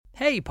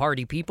Hey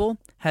party people,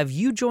 have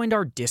you joined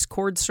our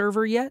Discord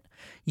server yet?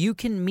 You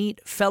can meet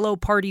fellow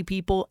party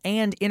people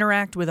and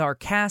interact with our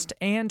cast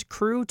and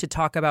crew to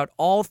talk about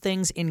all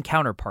things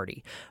Encounter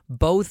Party,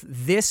 both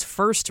this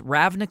first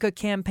Ravnica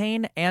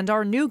campaign and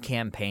our new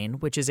campaign,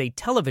 which is a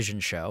television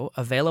show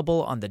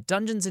available on the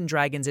Dungeons &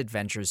 Dragons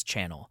Adventures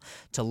channel.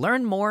 To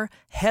learn more,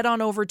 head on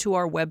over to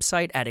our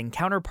website at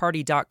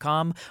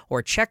encounterparty.com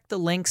or check the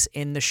links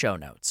in the show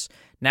notes.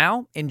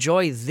 Now,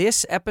 enjoy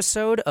this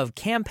episode of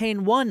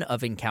Campaign 1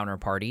 of Encounter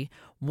Party.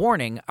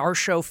 Warning, our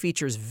show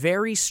features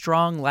very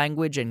strong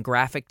language and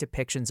graphic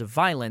depictions of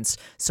violence,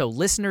 so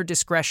listener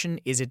discretion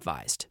is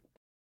advised.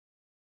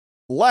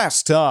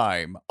 Last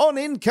time on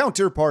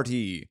Encounter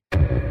Party.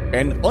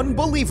 An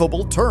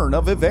unbelievable turn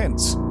of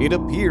events. It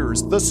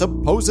appears the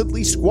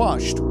supposedly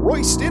squashed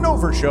Royston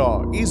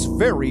Overshaw is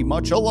very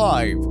much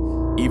alive.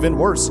 Even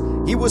worse,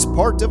 he was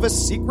part of a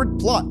secret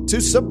plot to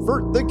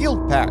subvert the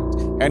Guild Pact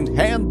and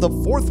hand the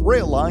fourth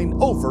rail line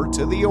over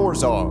to the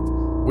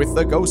Orzhov. With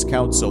the Ghost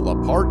Council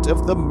a part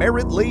of the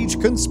Merit Lage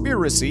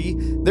conspiracy,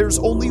 there's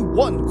only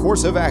one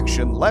course of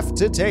action left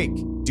to take.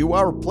 Do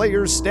our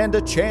players stand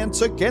a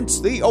chance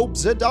against the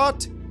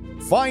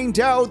Obzedat? Find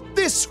out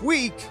this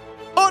week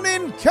on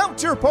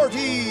Encounter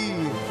Party!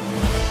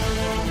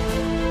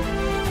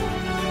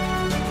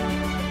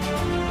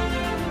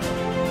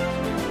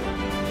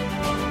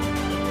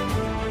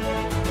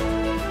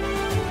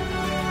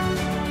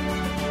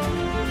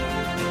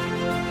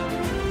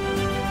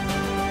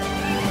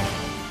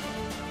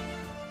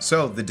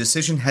 So, the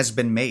decision has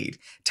been made.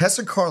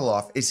 Tessa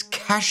Karloff is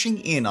cashing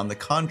in on the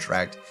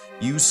contract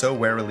you so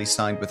warily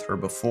signed with her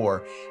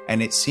before,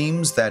 and it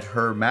seems that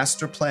her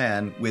master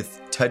plan with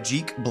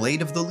Tajik,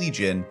 Blade of the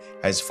Legion,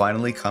 has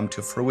finally come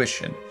to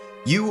fruition.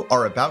 You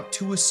are about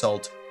to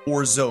assault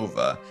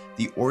Orzhova,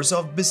 the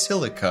Orzhov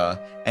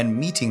Basilica and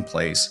meeting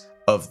place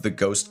of the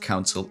Ghost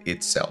Council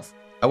itself.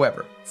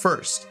 However,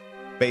 first,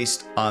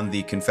 based on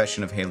the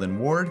confession of Halen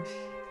Ward,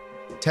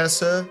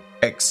 Tessa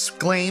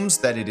exclaims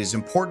that it is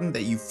important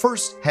that you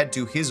first head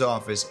to his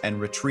office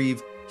and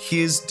retrieve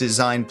his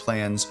design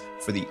plans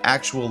for the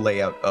actual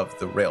layout of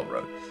the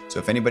railroad. So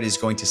if anybody's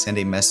going to send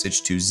a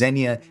message to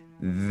Xenia,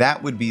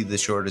 that would be the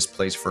shortest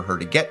place for her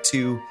to get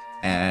to,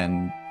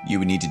 and you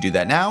would need to do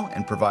that now,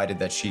 and provided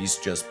that she's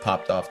just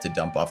popped off to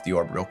dump off the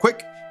orb real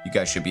quick, you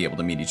guys should be able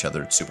to meet each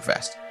other super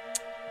fast.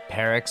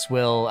 Perix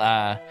will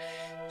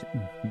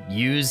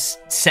use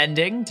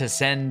sending to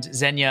send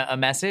Xenia a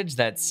message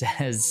that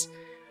says,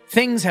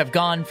 "Things have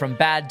gone from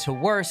bad to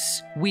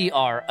worse. We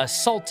are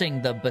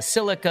assaulting the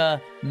Basilica.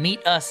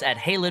 Meet us at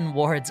Halen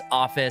Ward's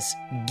office.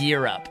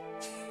 Gear up."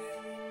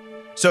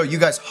 So you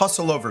guys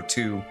hustle over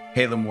to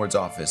Halen Ward's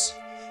office,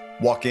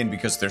 walk in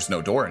because there's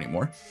no door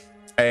anymore.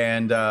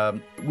 And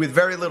with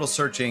very little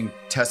searching,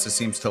 Tessa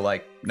seems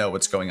to know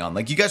what's going on.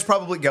 You guys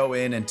probably go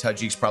in and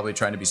Tajik's probably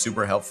trying to be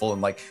super helpful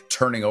and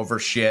turning over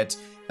shit.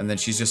 And then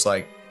she's just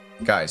like,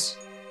 "Guys,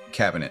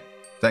 cabinet,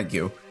 thank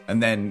you."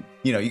 And then,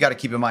 you got to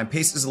keep in mind,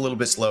 pace is a little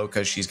bit slow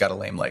because she's got a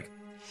lame leg.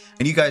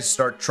 And you guys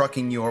start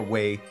trucking your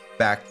way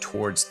back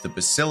towards the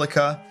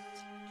Basilica.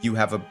 You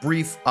have a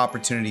brief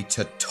opportunity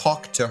to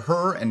talk to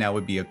her, and now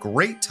would be a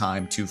great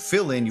time to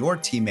fill in your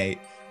teammate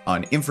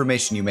on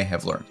information you may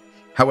have learned.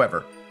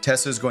 However,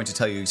 Tessa is going to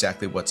tell you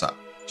exactly what's up.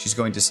 She's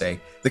going to say,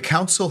 "The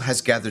Council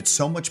has gathered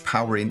so much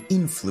power and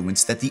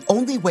influence that the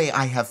only way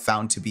I have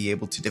found to be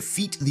able to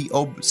defeat the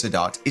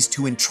Obzedat is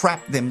to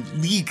entrap them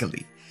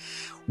legally.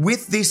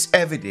 With this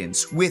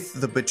evidence, with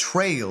the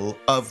betrayal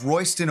of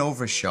Royston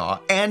Overshaw,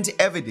 and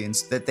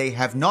evidence that they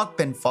have not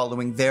been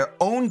following their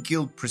own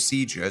guild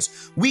procedures,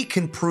 we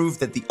can prove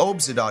that the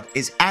Obzedat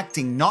is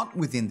acting not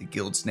within the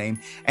guild's name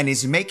and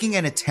is making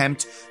an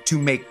attempt to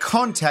make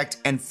contact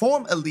and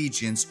form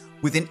allegiance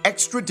with an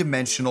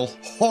extra-dimensional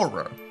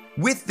horror.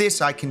 With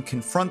this, I can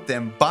confront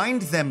them,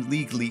 bind them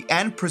legally,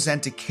 and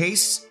present a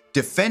case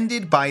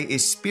defended by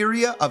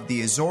Isperia of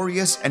the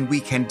Azorius, and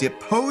we can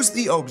depose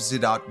the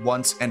Obzedat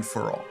once and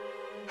for all.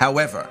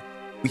 However,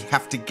 we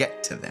have to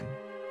get to them."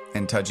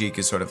 And Tajik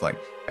is sort of like,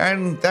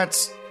 "And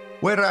that's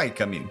where I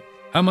come in."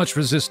 How much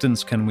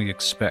resistance can we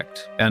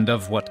expect, and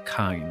of what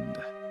kind?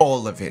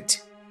 All of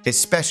it,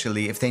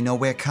 especially if they know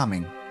we're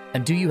coming.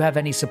 And do you have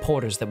any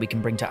supporters that we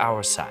can bring to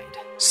our side?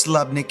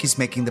 Slubnik is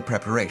making the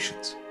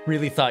preparations.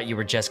 Really thought you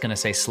were just going to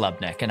say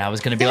Slubnik, and I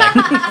was going to be like,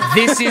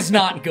 this is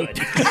not good.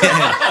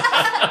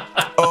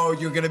 Oh,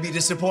 you're going to be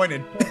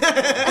disappointed.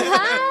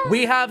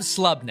 We have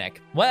Slubnik.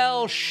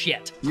 Well,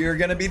 shit. You're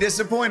going to be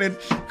disappointed.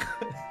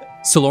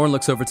 Saloran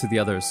looks over to the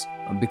others.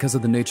 Because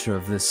of the nature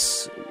of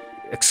this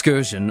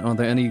excursion, are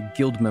there any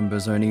guild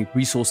members or any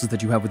resources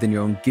that you have within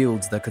your own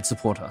guilds that could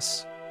support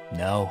us?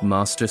 No.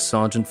 Master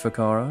Sergeant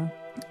Fakara?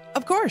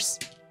 Of course.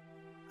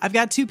 I've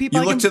got two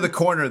people. You look to the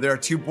corner, there are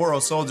two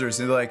Boros soldiers,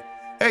 and they're like,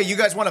 "Hey, you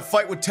guys want to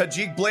fight with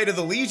Tajik, Blade of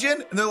the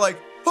Legion?" And they're like,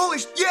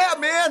 yeah,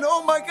 man,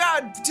 oh my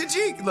god,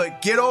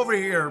 Tajik, get over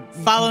here.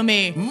 Follow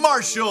me.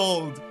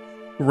 Marshaled.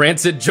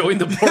 Rancid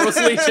joined the Boros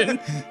Legion.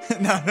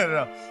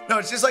 No,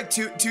 it's just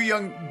two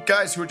young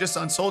guys who are just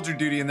on soldier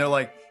duty, and they're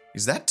like,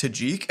 is that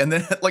Tajik? And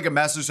then like a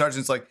master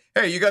sergeant's like,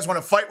 hey, you guys want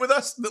to fight with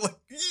us? They're like,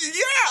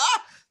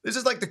 yeah! This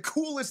is like the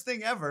coolest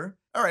thing ever.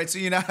 All right, so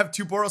you now have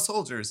 2 Boros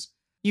soldiers.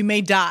 You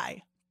may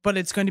die, but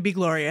it's going to be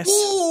glorious.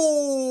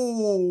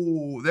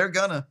 Ooh, they're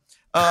gonna.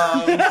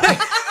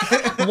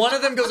 One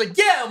of them goes like,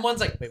 yeah, and one's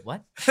like, wait,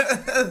 what?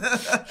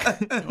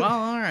 Well,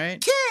 all right.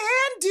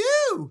 Can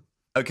do.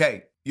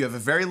 Okay, you have a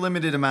very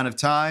limited amount of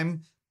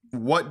time.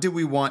 What do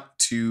we want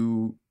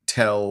to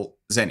tell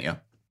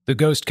Xenia? The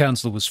Ghost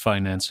Council was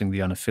financing the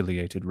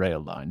unaffiliated rail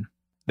line.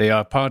 They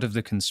are part of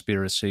the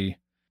conspiracy,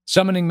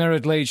 summoning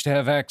Merit Lage to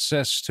have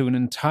access to an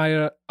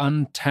entire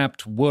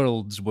untapped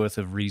world's worth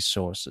of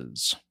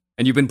resources.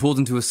 And you've been pulled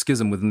into a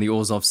schism within the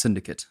Orzhov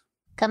Syndicate.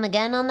 Come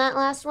again on that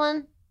last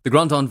one? The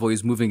Grand Envoy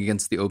is moving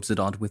against the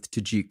Obsidian with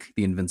Tajik,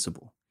 the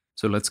Invincible.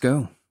 So let's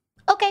go.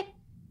 Okay.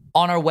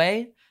 On our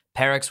way,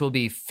 Perix will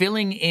be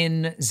filling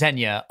in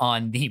Xenia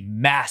on the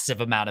massive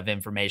amount of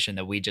information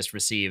that we just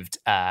received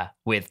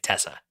with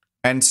Tessa.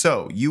 And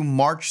so you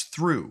march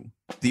through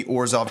the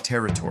Orzhov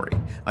territory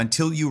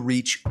until you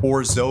reach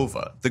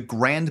Orzova, the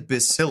Grand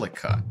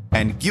Basilica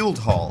and Guild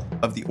Hall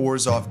of the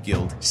Orzhov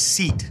Guild,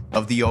 seat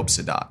of the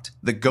Obsidat,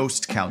 the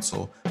Ghost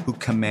Council who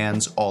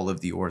commands all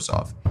of the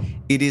Orzhov.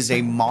 It is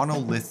a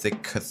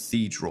monolithic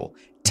cathedral,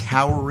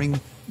 towering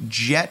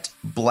jet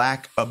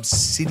black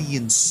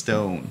obsidian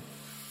stone.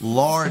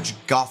 Large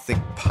Gothic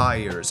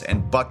piers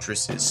and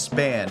buttresses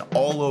span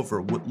all over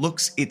what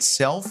looks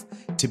itself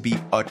to be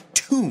a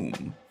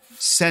tomb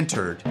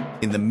centered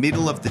in the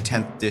middle of the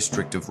 10th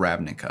district of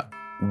Ravnica.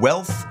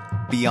 Wealth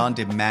beyond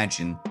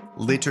imagine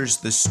litters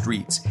the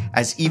streets,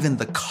 as even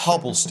the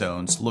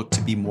cobblestones look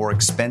to be more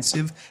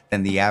expensive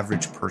than the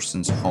average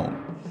person's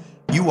home.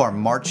 You are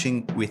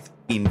marching with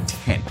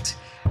intent,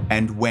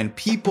 and when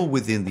people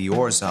within the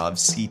Orzhov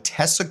see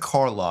Tessa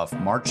Karlov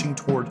marching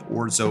toward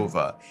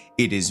Orzova,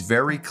 it is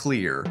very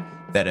clear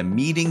that a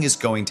meeting is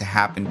going to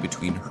happen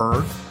between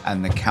her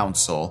and the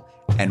council,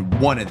 and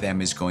one of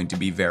them is going to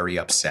be very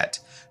upset.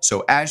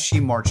 So as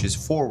she marches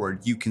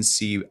forward, you can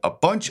see a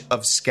bunch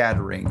of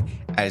scattering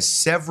as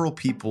several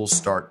people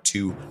start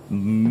to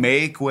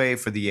make way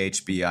for the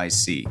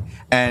HBIC.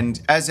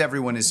 And as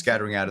everyone is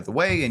scattering out of the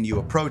way and you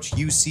approach,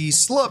 you see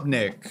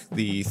Slubnik,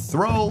 the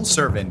thrall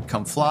servant,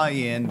 come fly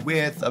in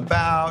with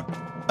about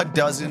a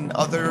dozen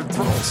other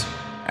thralls.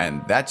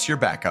 And that's your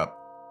backup.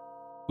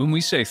 When we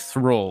say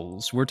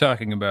thralls, we're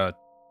talking about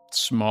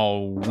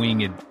small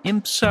winged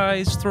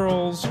imp-sized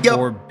thralls, Yep.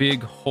 or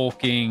big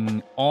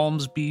hulking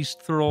alms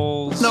beast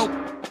thralls? Nope.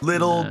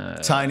 Little,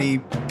 tiny,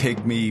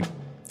 pygmy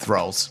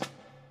thralls.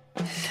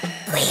 We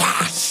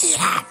are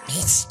here,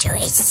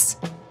 mistress.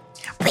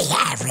 We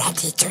are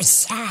ready to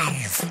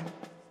serve.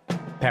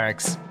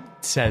 Perix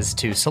says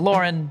to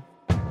Saloran,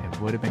 it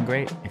would have been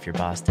great if your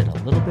boss did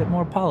a little bit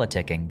more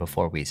politicking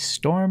before we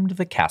stormed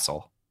the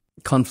castle.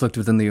 Conflict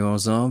within the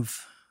Orzhov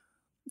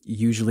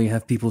usually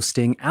have people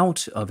staying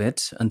out of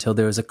it until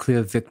there is a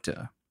clear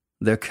victor.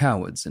 They're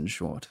cowards, in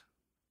short.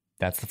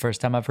 That's the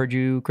first time I've heard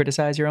you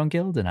criticize your own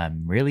guild, and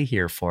I'm really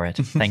here for it.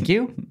 Thank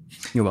you.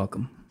 You're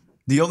welcome.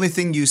 The only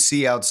thing you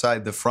see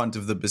outside the front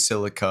of the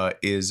basilica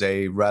is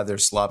a rather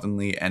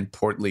slovenly and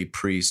portly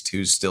priest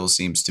who still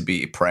seems to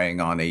be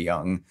preying on a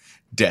young,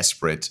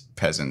 desperate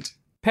peasant.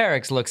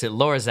 Perix looks at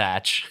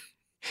Lorzach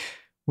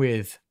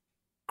with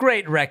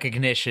great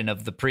recognition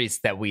of the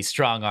priest that we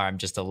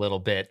strong-armed just a little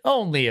bit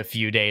only a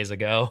few days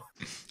ago.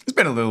 It's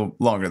been a little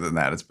longer than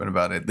that. It's been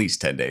about at least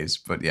 10 days,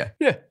 but yeah.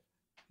 Yeah.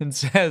 And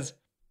says,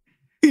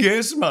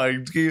 Yes, my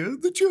dear,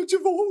 the Church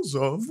of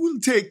Orzhov will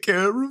take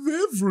care of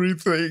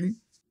everything.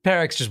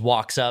 Perix just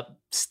walks up,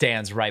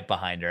 stands right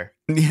behind her.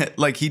 Yeah,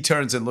 like he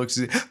turns and looks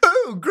at,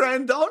 oh,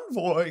 Grand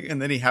Envoy.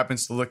 And then he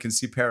happens to look and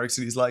see Perix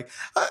and he's like,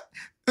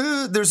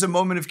 there's a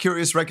moment of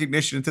curious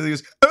recognition until he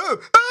goes,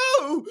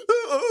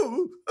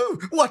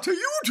 what are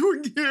you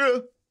doing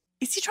here?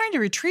 Is he trying to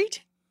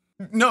retreat?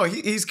 No,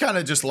 he's kind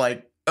of just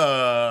like,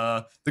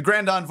 the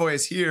Grand Envoy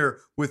is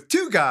here with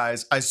 2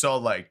 guys I saw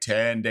like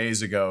 10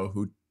 days ago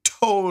who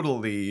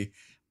totally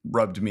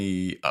rubbed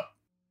me up.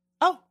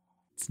 Oh.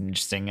 It's an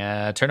interesting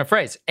turn of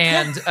phrase.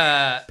 And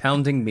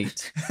Pounding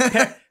meat.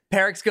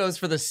 Perix goes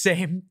for the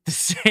same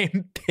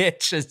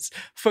pitch as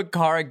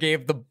Fakara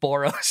gave the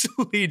Boros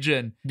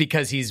Legion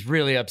because he's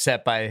really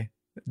upset by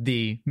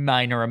the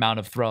minor amount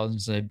of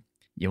thrones.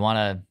 You want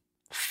to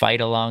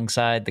fight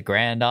alongside the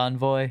Grand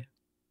Envoy?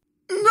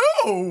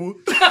 No!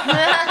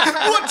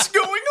 What's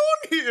going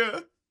on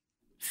here?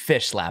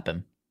 Fish slap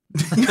him.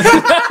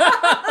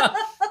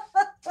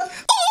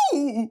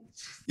 Oh!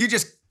 You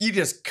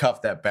just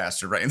cuff that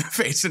bastard right in the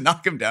face and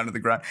knock him down to the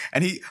ground.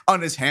 And he,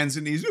 on his hands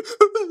and knees,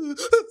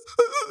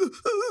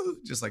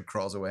 just like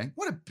crawls away.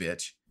 What a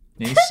bitch.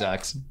 He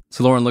sucks.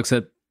 So Lauren looks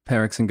at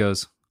Perix and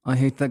goes, I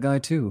hate that guy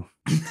too.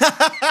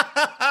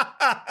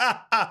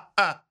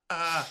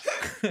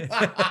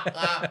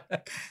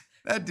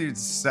 That dude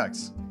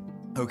sucks.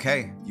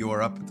 Okay, you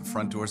are up at the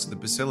front doors of the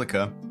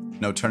Basilica.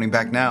 No turning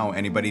back now.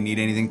 Anybody need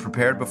anything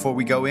prepared before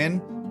we go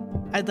in?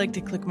 I'd like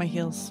to click my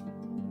heels.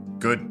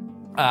 Good.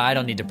 I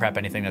don't need to prep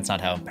anything. That's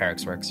not how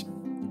Perix works.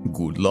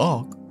 Good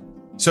luck.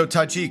 So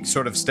Tajik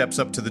sort of steps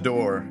up to the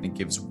door and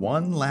gives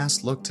one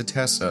last look to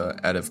Tessa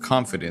out of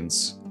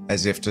confidence,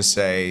 as if to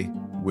say,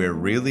 we're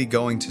really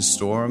going to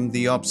storm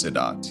the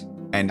Obsidat.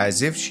 And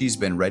as if she's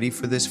been ready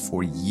for this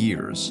for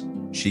years,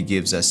 she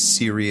gives a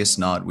serious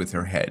nod with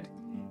her head.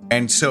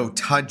 And so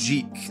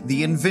Tajik,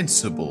 the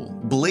invincible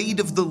Blade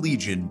of the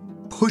Legion,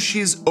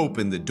 pushes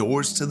open the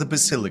doors to the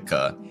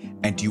Basilica,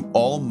 and you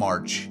all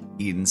march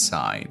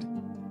inside.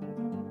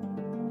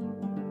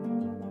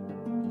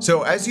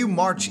 So as you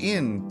march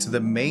in to the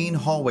main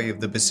hallway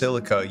of the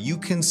Basilica, you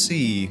can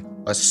see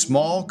a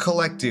small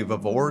collective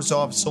of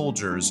Orzhov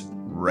soldiers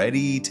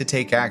ready to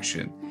take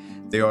action.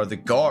 They are the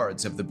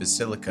guards of the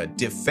Basilica,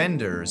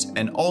 defenders,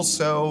 and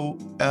also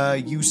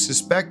you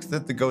suspect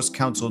that the Ghost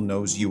Council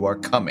knows you are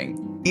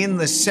coming. In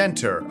the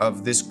center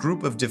of this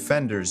group of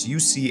defenders, you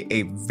see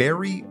a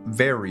very,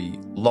 very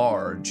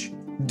large,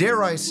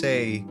 dare I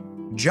say,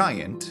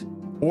 giant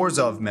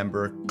Orzhov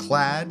member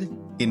clad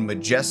in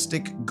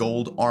majestic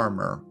gold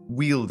armor,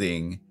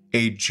 wielding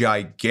a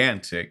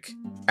gigantic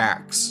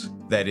axe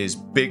that is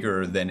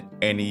bigger than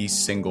any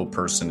single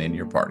person in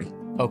your party.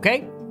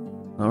 Okay.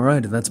 All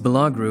right, that's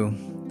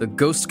Belagru, the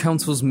Ghost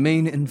Council's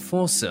main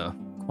enforcer.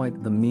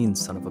 Quite the mean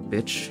son of a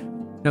bitch.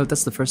 No,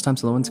 that's the first time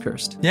Saloran's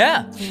cursed.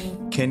 Yeah.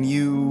 Can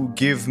you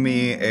give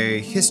me a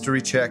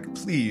history check,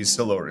 please,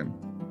 Saloran?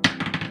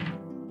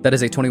 That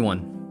is a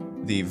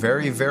 21. The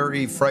very,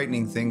 very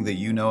frightening thing that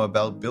you know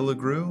about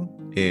Belagru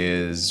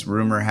is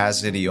rumor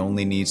has it he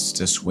only needs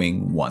to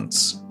swing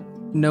once.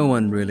 No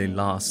one really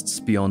lasts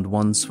beyond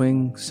one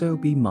swing, so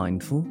be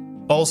mindful.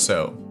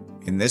 Also,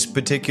 in this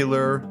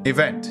particular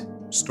event,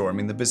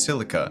 storming the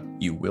Basilica,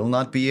 you will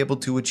not be able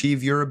to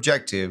achieve your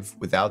objective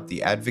without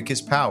the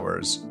advocate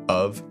powers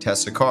of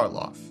Tessa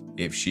Karloff.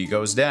 If she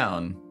goes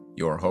down,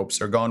 your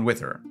hopes are gone with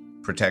her.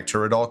 Protect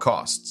her at all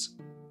costs.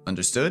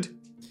 Understood?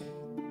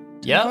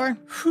 Yeah.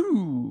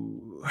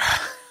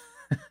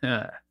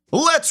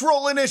 Let's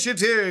roll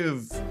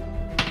initiative!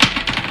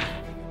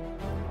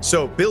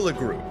 So,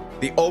 Belagru,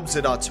 the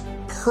Obsidat's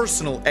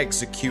personal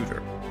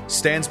executor,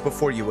 stands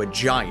before you a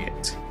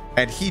giant,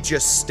 and he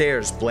just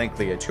stares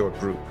blankly at your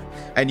group.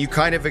 And you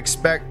kind of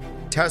expect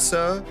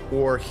Tessa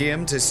or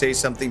him to say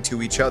something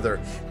to each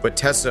other, but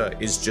Tessa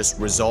is just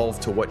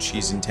resolved to what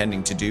she's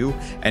intending to do,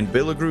 and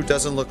Belagru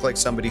doesn't look like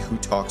somebody who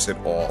talks at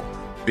all.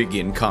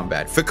 Begin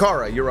combat.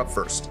 Fikara, you're up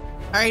first.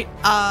 All right,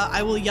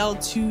 I will yell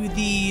to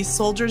the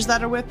soldiers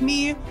that are with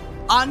me,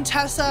 on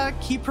Tessa,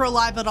 keep her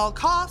alive at all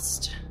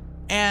cost,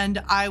 and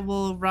I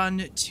will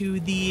run to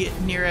the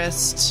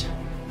nearest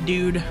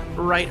dude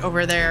right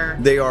over there.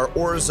 They are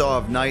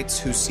Orzhov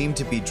knights who seem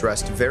to be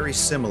dressed very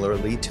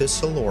similarly to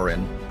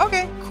Saloran.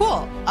 Okay,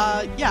 cool.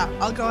 Yeah,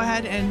 I'll go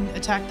ahead and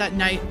attack that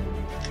knight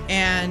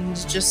and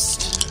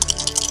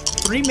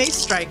just 3 mace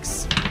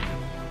strikes.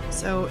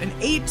 So an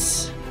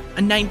 8,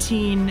 a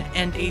 19,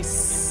 and a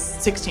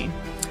 16.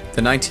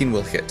 The 19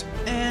 will hit.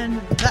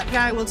 And that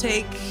guy will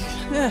take...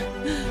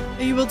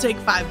 he will take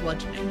 5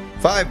 bludgeoning.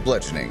 5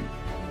 bludgeoning.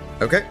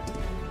 Okay.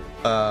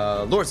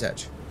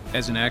 Lorzach.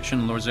 As an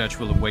action, Lorzach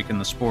will awaken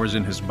the spores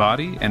in his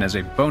body, and as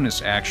a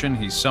bonus action,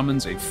 he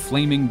summons a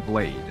flaming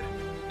blade,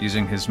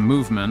 using his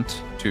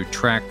movement to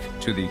track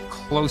to the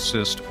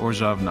closest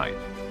Orzhov knight.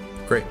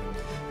 Great.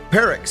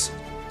 Perix.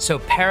 So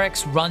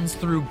Perix runs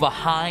through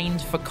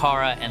behind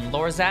Fikara and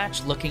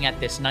Lorzach, looking at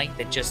this knight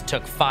that just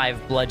took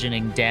 5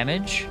 bludgeoning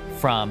damage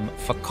from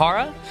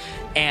Fikara.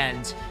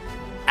 And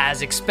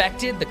as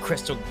expected, the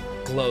crystal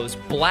glows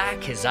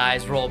black, his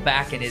eyes roll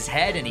back in his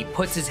head, and he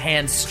puts his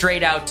hand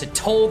straight out to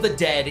toll the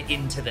dead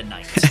into the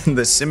night.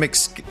 The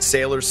Simic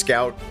Sailor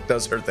Scout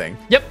does her thing.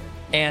 Yep.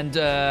 And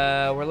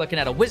we're looking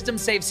at a wisdom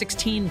save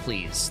 16,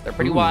 please. They're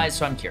pretty wise,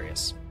 so I'm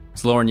curious.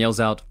 Saloran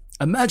yells out,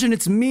 "Imagine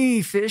it's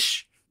me,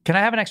 fish!" Can I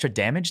have an extra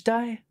damage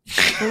die?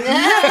 Can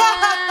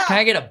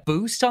I get a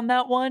boost on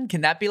that one?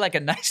 Can that be like a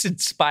nice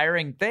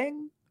inspiring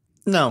thing?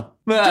 No.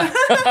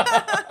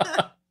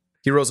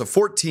 He rolls a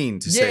 14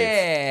 to save.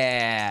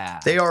 Yeah.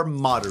 They are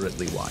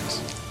moderately wise.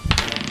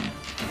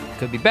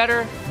 Could be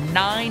better.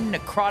 9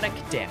 necrotic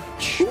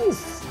damage.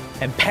 Oof.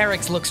 And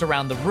Perix looks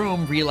around the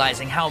room,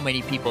 realizing how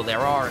many people there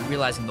are and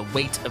realizing the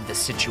weight of the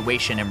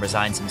situation, and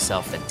resigns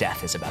himself that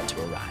death is about to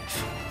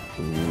arrive.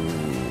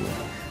 Ooh.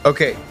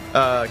 Okay,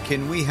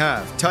 can we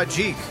have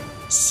Tajik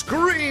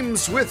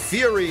screams with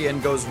fury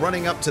and goes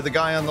running up to the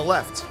guy on the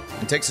left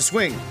and takes a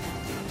swing.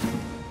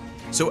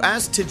 So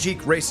as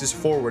Tajik races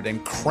forward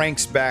and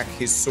cranks back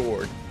his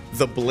sword,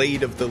 the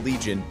Blade of the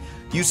Legion,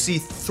 you see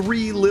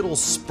 3 little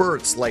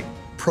spurts like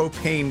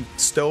propane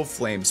stove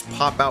flames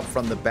pop out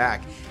from the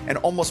back and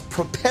almost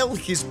propel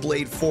his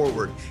blade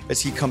forward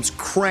as he comes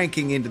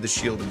cranking into the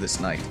shield of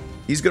this knight.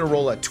 He's going to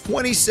roll a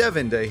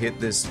 27 to hit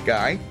this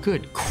guy.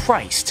 Good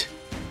Christ.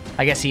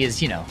 I guess he is,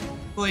 the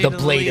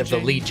Blade of the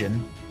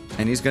Legion.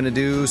 And he's going to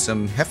do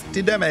some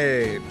hefty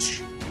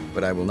damage,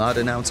 but I will not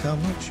announce how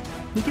much.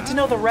 We get to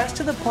know the rest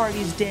of the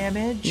party's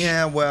damage.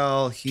 Yeah,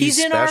 well, he's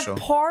special. In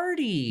our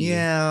party.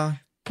 Yeah.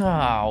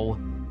 Oh.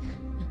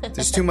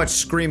 There's too much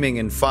screaming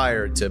and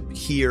fire to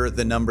hear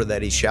the number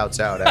that he shouts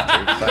out after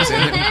he cuts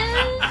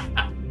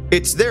in.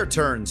 It's their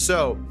turn,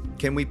 so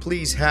can we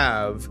please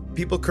have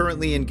people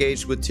currently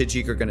engaged with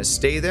Tajik are going to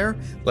stay there.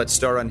 Let's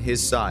start on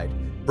his side.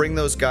 Bring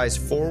those guys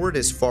forward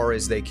as far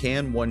as they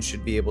can. One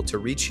should be able to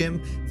reach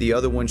him. The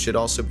other one should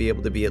also be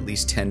able to be at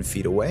least 10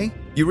 feet away.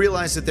 You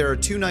realize that there are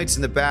 2 knights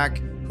in the back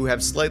who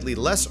have slightly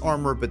less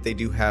armor, but they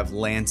do have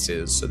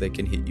lances, so they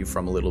can hit you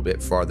from a little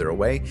bit farther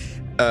away.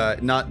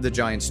 Not the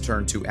giant's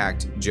turn to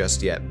act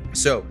just yet.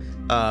 So,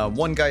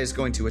 one guy is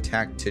going to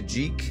attack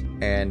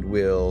Tajik and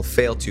will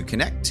fail to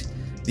connect.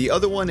 The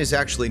other one is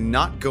actually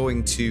not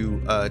going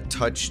to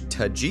touch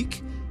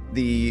Tajik.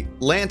 The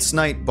Lance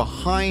Knight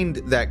behind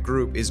that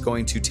group is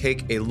going to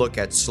take a look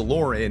at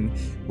Salorin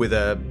with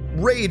a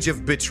rage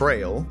of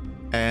betrayal.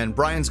 And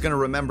Brian's going to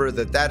remember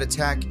that that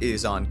attack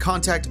is on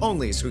contact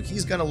only, so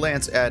he's going to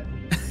lance at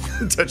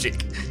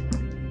Tajik.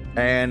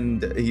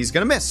 And he's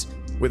going to miss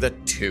with a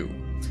 2.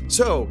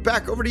 So,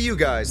 back over to you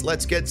guys.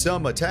 Let's get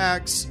some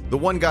attacks. The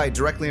one guy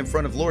directly in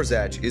front of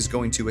Lorzach is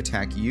going to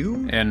attack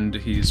you. And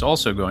he's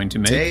also going to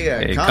make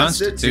a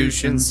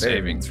Constitution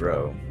saving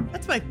throw.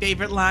 That's my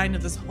favorite line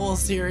of this whole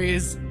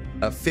series.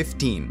 A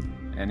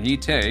 15. And he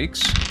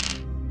takes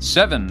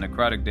 7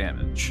 necrotic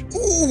damage.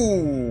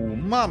 Ooh,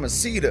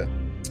 mamacita.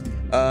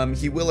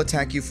 He will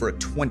attack you for a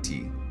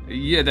 20.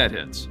 Yeah, that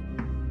hits.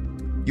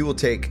 You will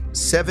take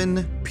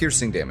 7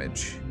 piercing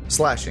damage.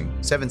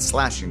 7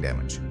 slashing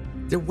damage.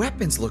 Their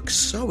weapons look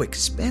so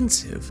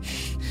expensive.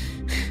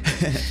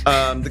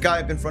 The guy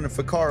up in front of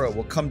Ficarra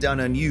will come down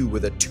on you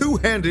with a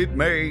 2-handed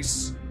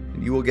mace.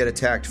 And you will get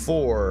attacked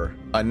for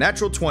a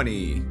natural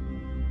 20.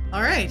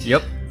 All right.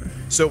 Yep.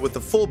 So with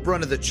the full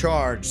brunt of the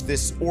charge,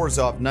 this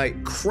Orzhov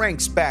knight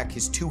cranks back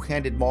his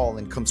 2-handed maul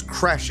and comes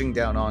crashing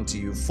down onto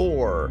you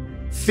for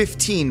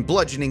 15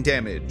 bludgeoning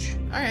damage.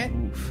 All right.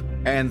 Oof.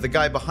 And the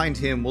guy behind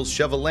him will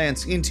shove a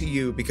lance into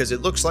you because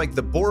it looks like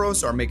the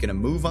Boros are making a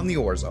move on the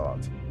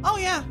Orzhov. Oh,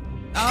 yeah.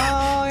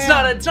 Oh, It's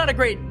yeah. not a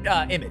great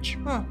image.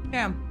 Huh,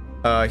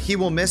 yeah. He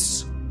will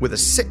miss with a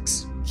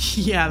 6.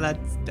 Yeah,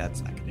 that's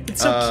not gonna do it.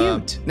 It's so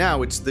cute.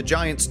 Now it's the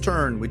giant's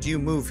turn. Would you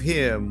move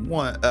him?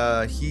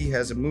 He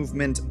has a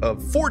movement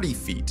of 40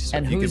 feet. So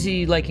And if you who's could-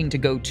 he liking to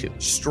go to?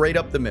 Straight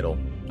up the middle.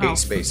 8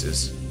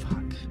 spaces.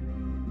 Fuck.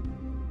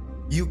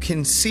 You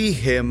can see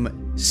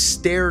him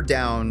stare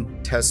down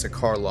Tessa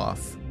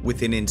Karloff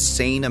with an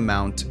insane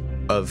amount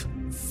of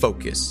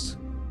focus.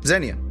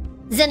 Xenia.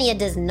 Xenia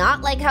does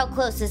not like how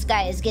close this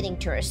guy is getting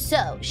to her,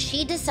 so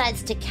she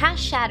decides to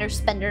cast Shatter,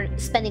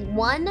 spending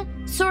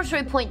 1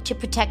 sorcery point to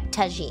protect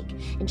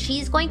Tajik. And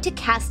she's going to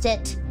cast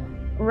it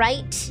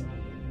right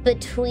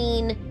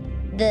between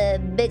the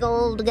big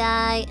old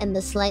guy and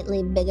the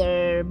slightly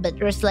bigger,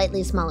 or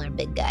slightly smaller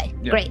big guy.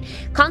 Yep. Great.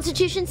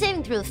 Constitution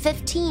saving throw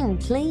 15,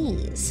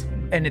 please.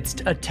 And it's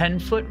a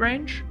 10-foot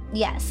range?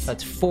 Yes,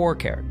 That's 4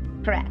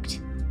 characters.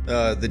 correct.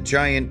 The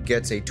giant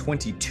gets a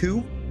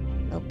 22.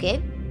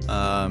 Okay.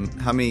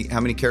 How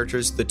many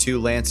characters? The 2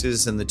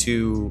 lances and the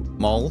 2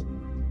 maul?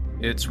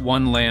 It's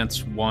 1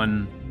 lance,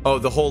 1... Oh,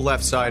 the whole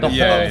left side The of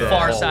whole the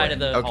far hallway. side of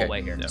the Okay.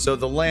 hallway here. So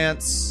the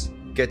lance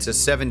gets a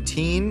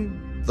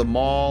 17, the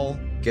maul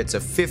gets a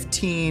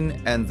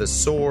 15, and the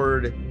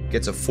sword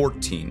gets a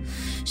 14.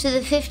 So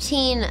the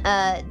 15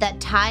 that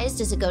ties,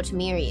 does it go to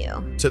me or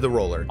you? To the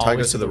roller. Tie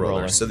Always goes to the roller.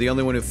 roller. So the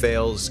only one who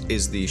fails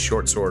is the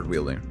short sword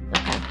wielder.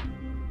 Okay.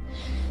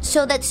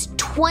 So that's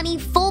 20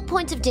 full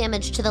points of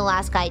damage to the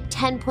last guy,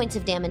 10 points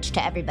of damage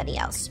to everybody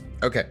else.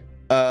 Okay.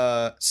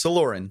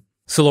 Salorin.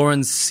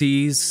 Saloran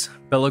sees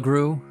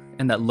Belagru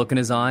and that look in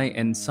his eye,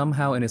 and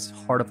somehow in his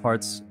heart of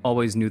hearts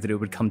always knew that it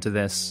would come to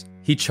this.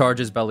 He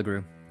charges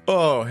Belagru.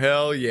 Oh,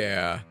 hell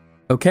yeah.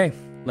 Okay,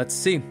 let's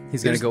see.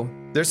 He's gonna go.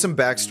 There's some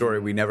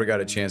backstory we never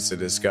got a chance to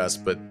discuss,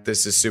 but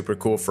this is super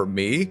cool for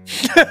me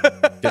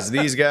because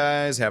these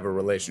guys have a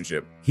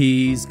relationship.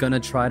 He's gonna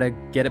try to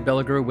get at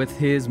Belagru with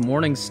his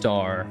Morning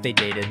Star. They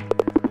dated.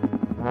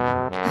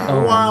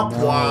 Womp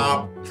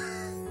womp.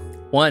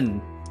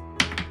 1.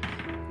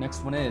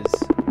 Next one is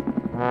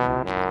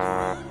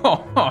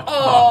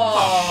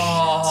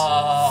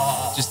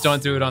Just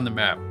don't do it on the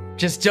map.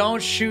 Just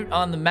don't shoot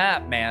on the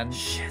map, man.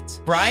 shit.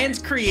 Brian's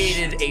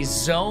created a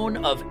zone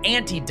of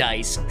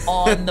anti-dice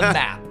on the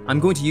map. I'm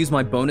going to use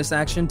my bonus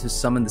action to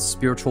summon the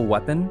spiritual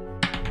weapon.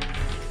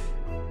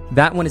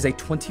 That one is a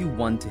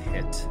 21 to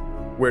hit.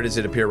 Where does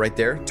it appear? Right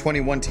there?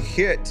 21 to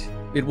hit.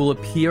 It will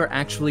appear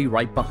actually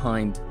right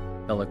behind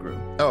Belagru.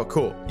 Oh,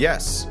 cool.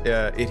 Yes,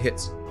 it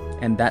hits.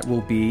 And that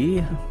will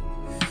be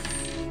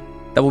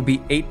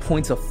 8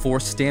 points of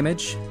force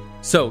damage.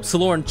 So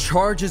Saloran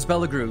charges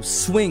Belagru,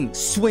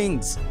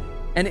 swings,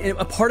 and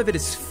a part of it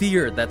is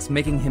fear that's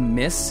making him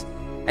miss.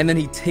 And then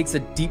he takes a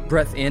deep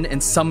breath in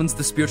and summons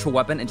the spiritual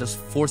weapon and just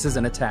forces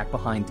an attack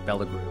behind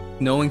Belagru.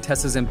 Knowing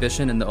Tessa's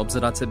ambition and the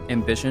Obzedat's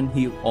ambition,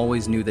 he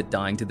always knew that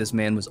dying to this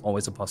man was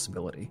always a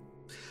possibility.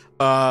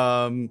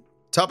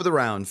 Top of the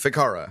round,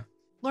 Ficarra.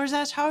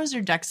 Lorzach, how is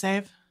your deck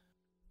save?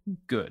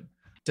 Good.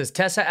 Does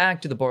Tessa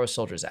act or the Boros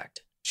soldiers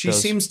act? She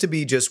seems to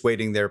be just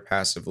waiting there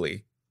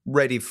passively,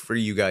 ready for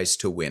you guys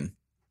to win.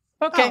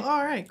 Okay. Oh,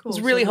 all right, cool. I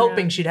was really So,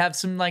 hoping she'd have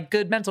some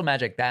good mental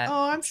magic. That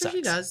Oh, I'm sure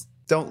she sucks. does.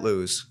 Don't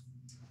lose.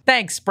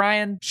 Thanks,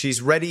 Brian.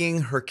 She's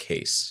readying her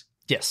case.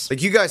 Yes.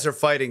 Like, you guys are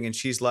fighting, and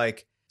she's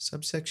like,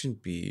 subsection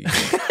B.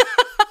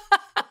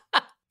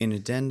 In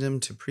addendum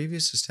to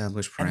previous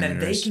established parameters. And then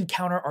they can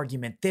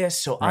counter-argument this,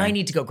 so I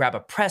need to go grab a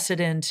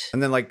precedent.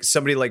 And then, like,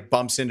 somebody, like,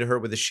 bumps into her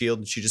with a shield,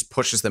 and she just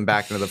pushes them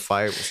back into the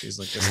fight. Where she's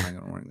like, this is not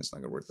going to work. This is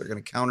not going to work. They're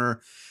going to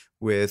counter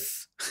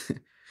with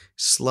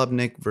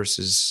Slubnik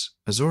versus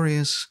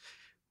Azorius,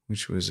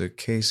 which was a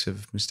case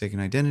of mistaken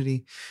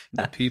identity.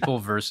 The people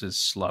versus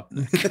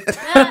Slubnik.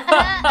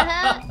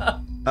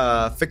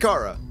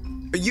 Fikara.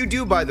 You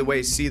do, by the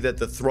way, see that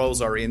the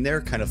thralls are in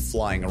there, kind of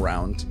flying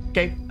around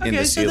in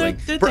the so ceiling.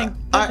 they're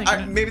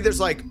thinking. Maybe there's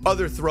like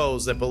other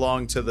thralls that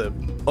belong to the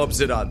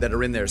Obsidian that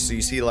are in there. So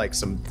you see like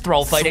some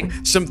Thrall fighting?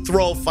 Some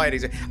thrall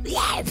fighting.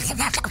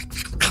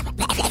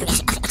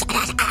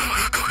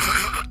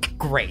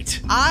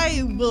 Great.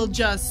 I will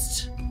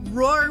just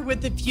roar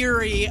with the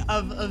fury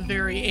of a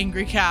very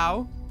angry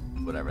cow,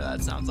 whatever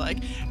that sounds like,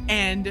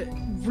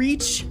 and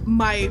reach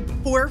my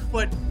 4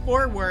 foot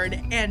forward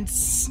and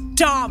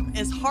stomp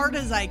as hard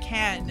as I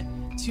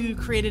can to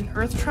create an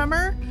earth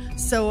tremor.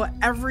 So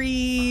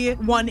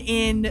everyone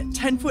in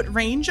 10-foot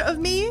range of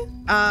me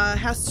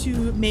has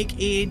to make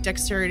a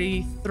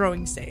dexterity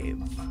throwing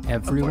save.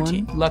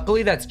 Everyone?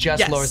 Luckily, that's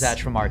just Yes. Lorzach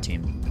from our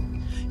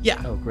team.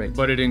 Yeah. Oh, great.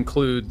 But it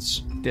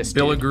includes This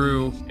dude.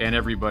 Billigru and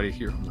everybody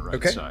here on the right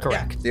Okay. side.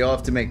 Correct. They all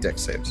have to make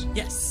dex saves.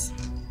 Yes.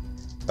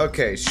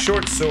 Okay,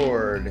 short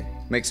sword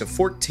makes a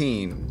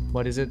 14.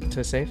 What is it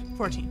to save?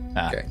 14.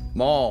 Okay,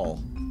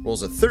 Maul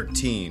rolls a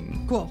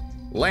 13. Cool.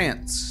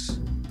 Lance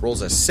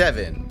rolls a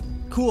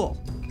 7. Cool.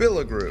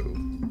 Billigru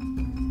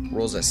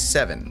rolls a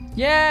 7.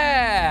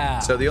 Yeah!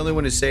 So the only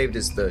one who saved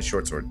is the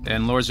short sword.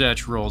 And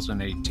Lorzach rolls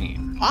an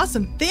 18.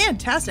 Awesome.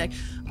 Fantastic.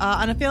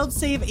 On a failed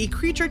save, a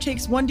creature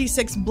takes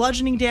 1d6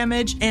 bludgeoning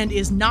damage and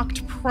is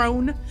knocked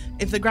prone.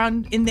 If the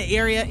ground in the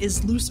area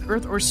is loose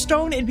earth or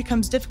stone, it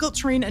becomes difficult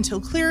terrain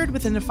until cleared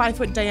within a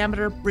 5-foot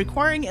diameter,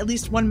 requiring at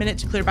least 1 minute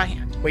to clear by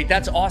hand. Wait,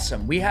 that's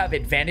awesome. We have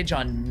advantage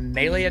on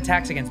melee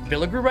attacks against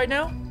Billigru right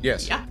now?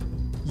 Yes. Yeah.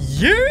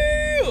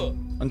 Yeah!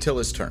 Until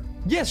his turn.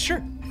 Yes,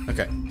 sure.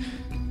 Okay.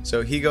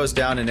 So he goes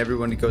down and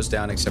everyone goes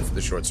down except for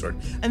the short sword.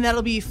 And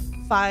that'll be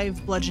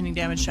 5 bludgeoning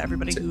damage to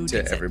everybody who To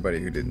takes everybody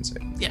who didn't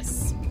save. it.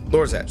 Yes.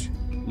 Lorzach.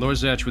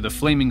 Lorzach, with a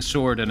flaming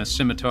sword and a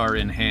scimitar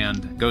in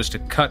hand, goes to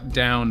cut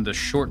down the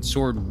short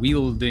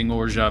sword-wielding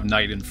Orzhov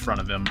knight in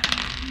front of him.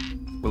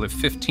 Will a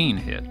 15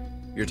 hit?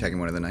 You're attacking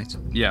one of the knights.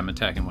 Yeah, I'm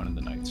attacking one of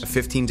the knights. A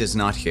 15 does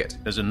not hit.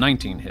 There's a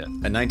 19 hit.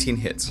 A 19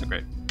 hits.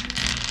 Okay.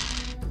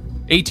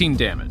 18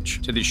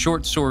 damage to the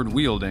short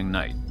sword-wielding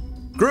knight.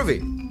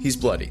 Groovy. He's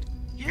bloodied.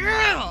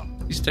 Yeah.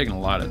 He's taking a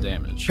lot of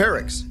damage.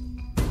 Perix.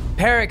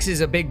 Perix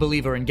is a big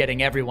believer in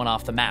getting everyone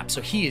off the map, so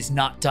he is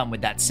not done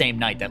with that same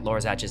knight that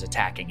Lorzach is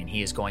attacking, and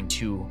he is going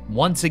to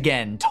once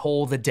again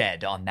toll the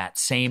dead on that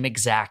same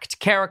exact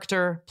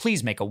character.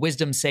 Please make a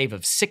wisdom save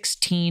of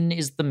 16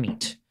 is the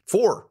meat.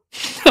 4.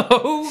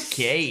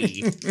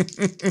 Okay.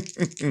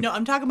 No,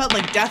 I'm talking about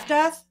like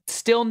death.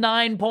 Still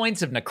 9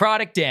 points of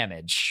necrotic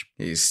damage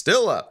He's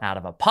still up. out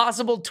of a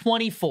possible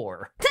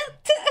 24.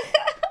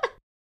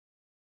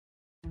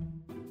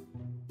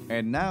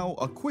 And now,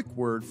 a quick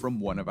word from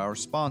one of our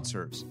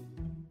sponsors.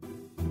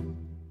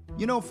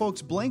 You know,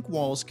 folks, blank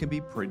walls can be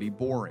pretty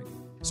boring.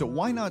 So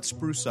why not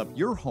spruce up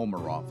your home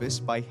or office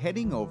by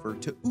heading over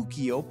to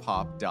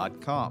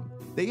ukiopop.com?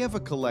 They have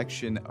a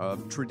collection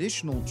of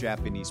traditional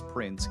Japanese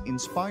prints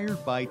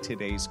inspired by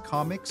today's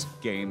comics,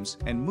 games,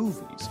 and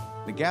movies.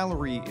 The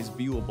gallery is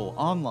viewable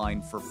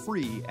online for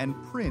free, and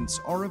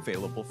prints are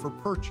available for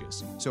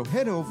purchase. So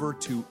head over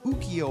to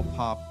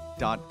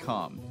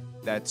ukiopop.com.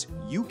 That's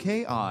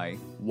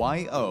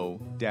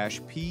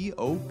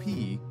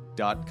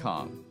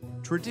UKIYO-POP.com.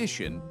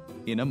 Tradition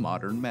in a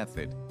modern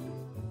method.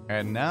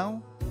 And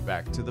now,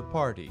 back to the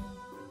party.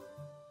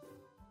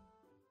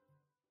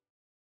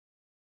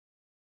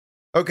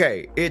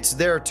 Okay, it's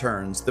their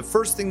turns. The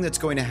first thing that's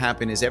going to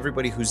happen is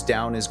everybody who's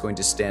down is going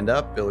to stand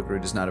up.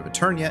 Billigru does not have a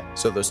turn yet,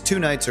 so those 2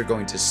 knights are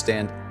going to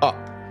stand up.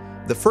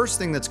 The first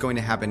thing that's going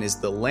to happen is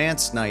the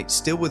Lance Knight,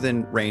 still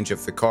within range of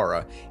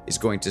Fikara, is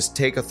going to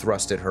take a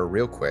thrust at her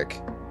real quick.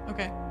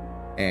 Okay.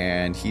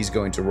 And he's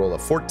going to roll a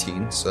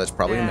 14, so that's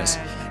probably a miss.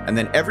 And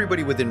then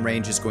everybody within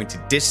range is going to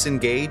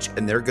disengage,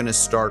 and they're going to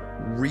start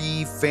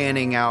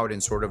re-fanning out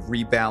and sort of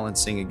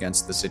rebalancing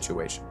against the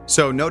situation.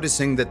 So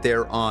noticing that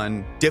they're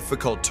on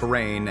difficult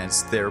terrain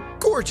as their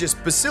gorgeous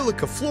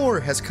basilica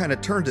floor has kind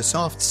of turned to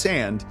soft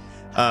sand,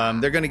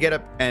 they're going to get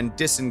up and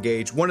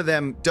disengage. One of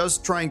them does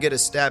try and get a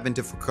stab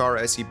into Fikara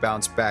as he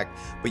bounced back,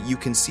 but you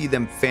can see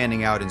them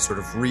fanning out and sort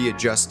of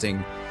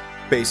readjusting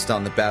based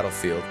on the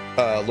battlefield.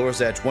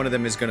 Lorzach, one of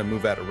them is going to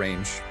move out of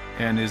range.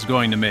 And is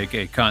going to make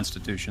a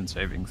Constitution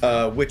saving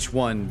throw. Which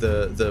one?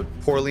 The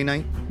Poorly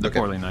Knight? The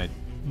Poorly Knight.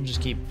 Just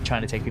keep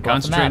trying to take people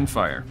off the Concentrate and map.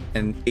 fire.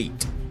 And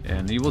 8.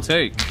 And he will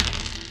take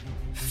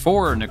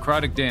 4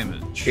 necrotic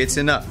damage. It's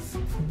enough.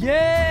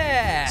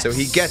 Yeah! So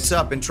he gets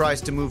up and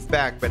tries to move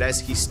back, but as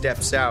he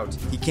steps out,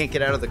 he can't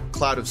get out of the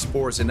cloud of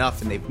spores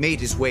enough, and they've made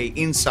his way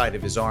inside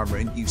of his armor,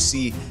 and you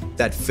see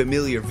that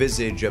familiar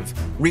visage of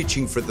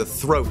reaching for the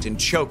throat and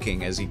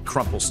choking as he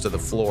crumples to the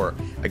floor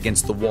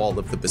against the wall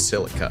of the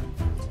basilica.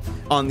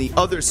 On the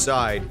other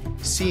side,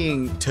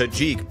 seeing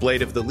Tajik,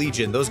 Blade of the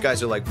Legion, those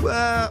guys are like,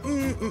 well,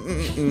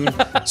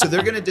 So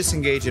they're going to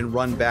disengage and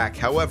run back.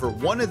 However,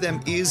 one of them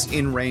is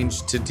in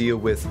range to deal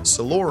with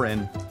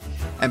Saloran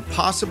and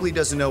possibly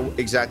doesn't know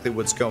exactly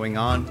what's going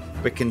on,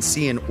 but can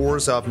see an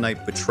Orzhov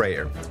Knight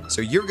Betrayer.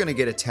 So you're going to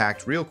get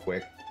attacked real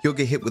quick. You'll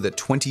get hit with a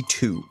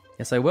 22.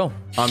 Yes, I will.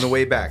 On the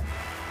way back.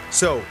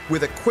 So,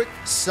 with a quick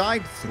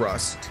side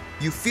thrust,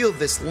 you feel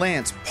this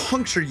lance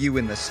puncture you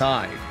in the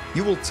side.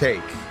 You will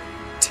take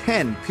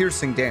 10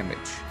 piercing damage,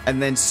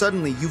 and then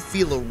suddenly you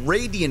feel a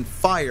radiant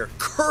fire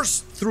curse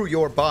through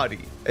your body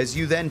as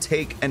you then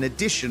take an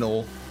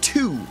additional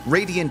 2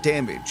 radiant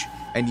damage,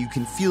 and you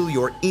can feel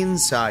your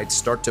inside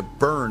start to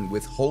burn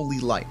with holy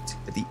light.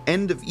 At the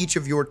end of each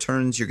of your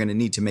turns, you're going to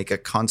need to make a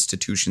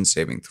Constitution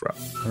saving throw.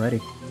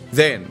 Alrighty.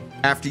 Then,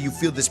 after you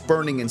feel this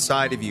burning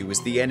inside of you as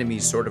the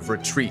enemies sort of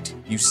retreat,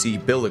 you see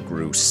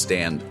Billigru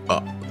stand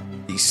up.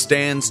 He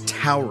stands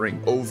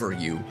towering over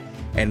you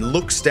and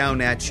looks down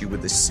at you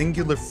with a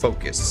singular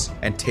focus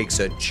and takes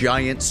a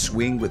giant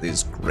swing with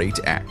his great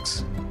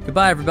axe.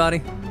 Goodbye,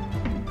 everybody.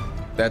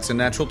 That's a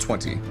natural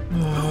 20.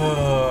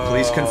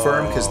 Please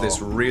confirm, because this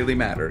really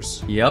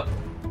matters. Yep.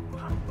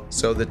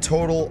 So the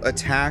total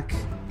attack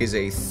is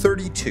a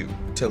 32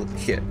 to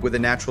hit with a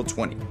natural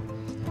 20.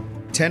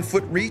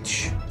 10-foot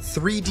reach,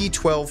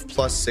 3d12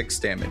 plus 6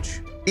 damage.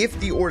 If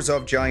the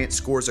Orzhov Giant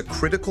scores a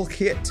critical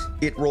hit,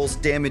 it rolls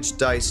damage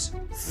dice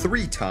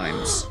 3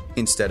 times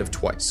instead of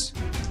twice.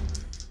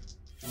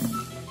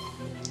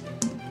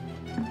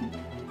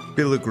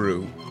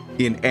 Billigru,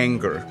 in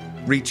anger,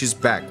 reaches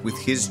back with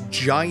his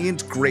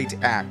giant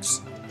great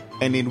axe,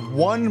 and in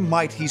one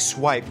mighty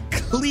swipe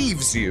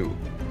cleaves you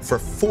for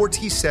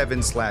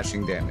 47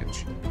 slashing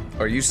damage.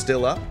 Are you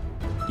still up?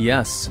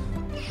 Yes.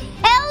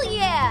 Hell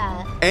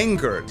yeah!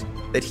 Angered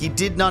that he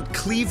did not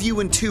cleave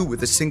you in 2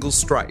 with a single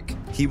strike,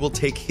 he will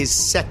take his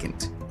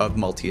second of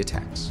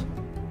multi-attacks.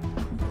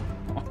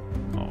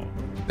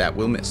 That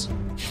will miss.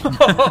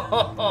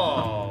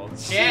 Oh,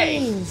 Jay.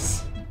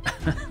 Jeez.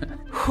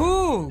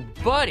 Whew,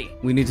 buddy.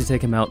 We need to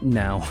take him out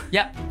now.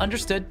 Yeah,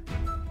 understood.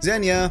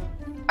 Xenia.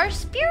 Are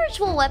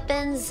spiritual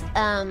weapons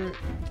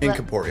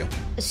Incorporeal.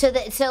 so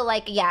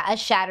a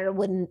shatter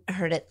wouldn't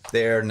hurt it?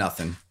 They're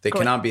nothing. They Great.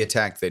 cannot be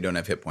attacked. They don't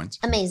have hit points.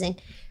 Amazing.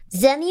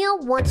 Xenia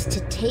wants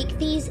to take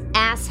these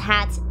ass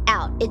hats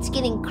out. It's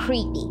getting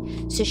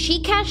creepy. So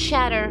she casts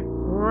Shatter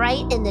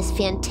right in this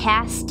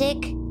fantastic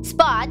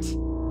spot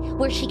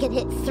where she can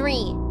hit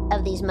 3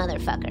 of these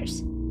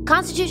motherfuckers.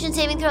 Constitution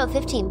saving throw of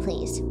 15,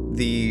 please.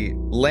 The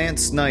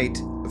Lance Knight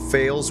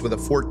fails with a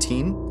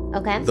 14.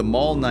 Okay. The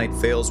Maul Knight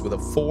fails with a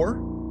 4.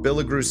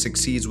 Billigru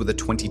succeeds with a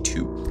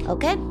 22.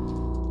 Okay.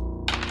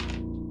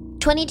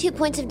 22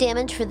 points of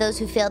damage for those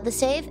who failed the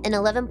save, and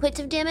 11 points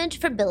of damage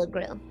for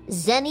Billigru.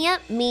 Xenia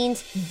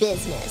means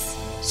business.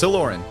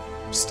 Saloran,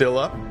 still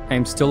up? I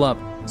am still up.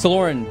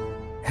 Saloran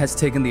has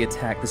taken the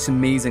attack, this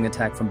amazing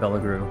attack from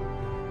Billigru.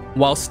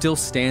 While still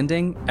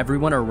standing,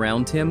 everyone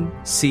around him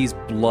sees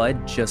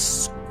blood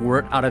just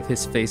squirt out of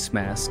his face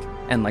mask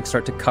and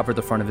start to cover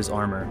the front of his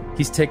armor.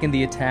 He's taken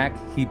the attack,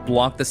 he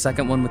blocked the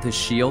second one with his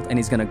shield, and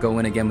he's gonna go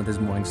in again with his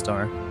Morning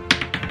Star.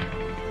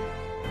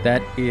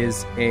 That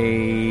is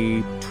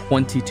a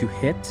 20 to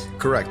hit.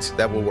 Correct,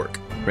 that will work.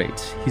 Great.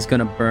 He's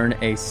gonna burn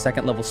a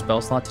second level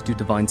spell slot to do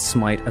Divine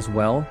Smite as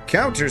well.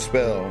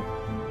 Counterspell.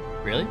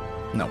 Really?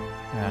 No.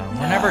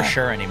 We're never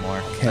sure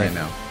anymore. I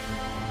know.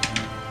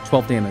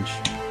 12 damage.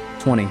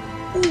 20.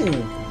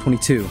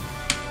 22.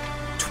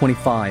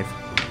 25.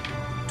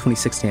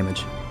 26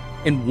 damage.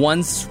 In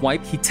one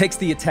swipe, he takes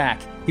the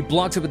attack. He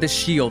blocks it with his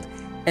shield.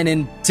 And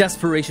in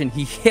desperation,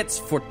 he hits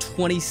for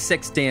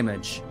 26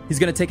 damage. He's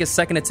going to take a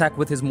second attack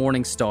with his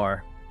Morning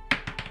Star.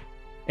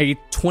 A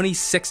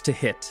 26 to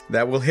hit.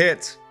 That will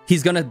hit.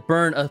 He's going to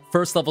burn a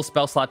first level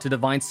spell slot to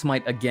Divine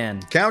Smite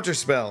again.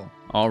 Counterspell.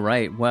 All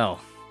right, well.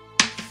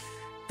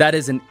 That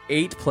is an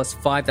 8 plus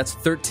 5. That's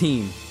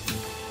 13.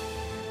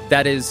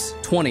 That is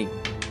 20.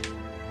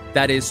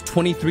 That is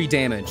 23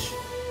 damage.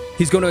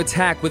 He's going to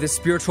attack with his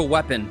spiritual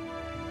weapon.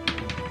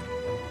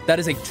 That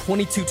is a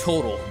 22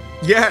 total.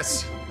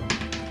 Yes.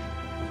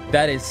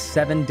 That is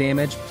 7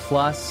 damage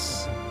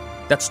plus...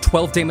 That's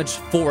 12 damage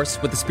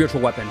force with the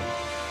spiritual weapon.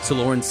 So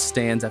Lauren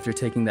stands after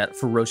taking that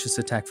ferocious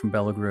attack from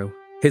Billigru.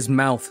 His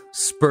mouth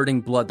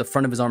spurting blood, the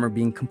front of his armor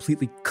being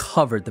completely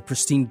covered, the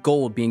pristine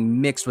gold being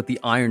mixed with the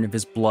iron of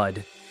his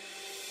blood.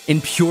 In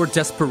pure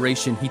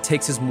desperation, he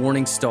takes his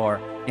Morning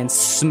Star and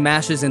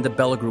smashes into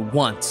Billigru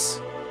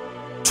once,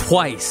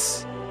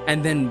 twice,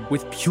 and then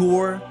with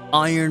pure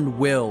iron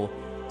will,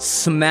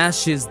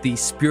 smashes the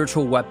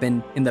spiritual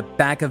weapon in the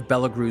back of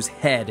Billigru's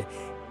head,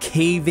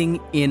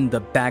 caving in the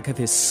back of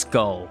his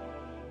skull.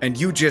 And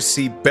you just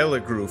see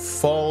Billigru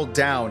fall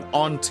down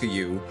onto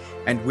you,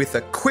 and with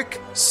a quick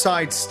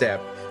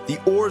sidestep, the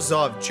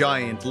Orzhov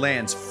giant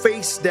lands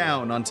face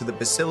down onto the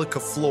basilica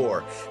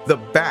floor, the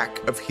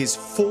back of his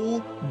full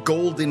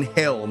golden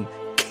helm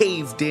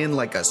caved in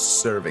like a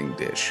serving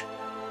dish.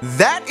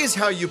 That is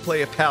how you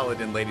play a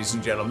paladin, ladies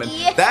and gentlemen.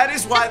 Yeah. That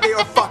is why they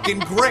are fucking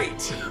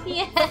great.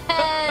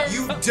 Yes.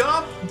 You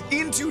dump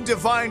into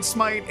Divine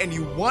Smite and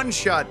you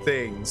one-shot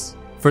things.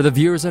 For the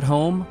viewers at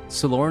home,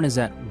 Saloran is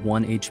at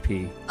 1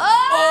 HP.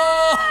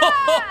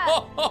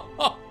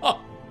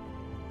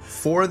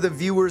 For the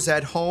viewers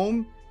at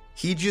home,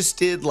 he just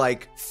did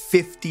like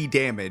 50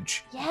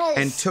 damage. Yes.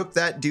 And took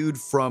that dude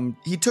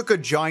he took a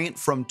giant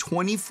from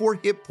 24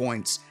 hit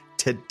points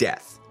to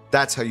death.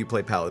 That's how you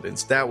play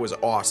paladins. That was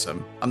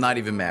awesome. I'm not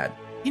even mad.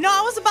 You know,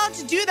 I was about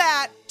to do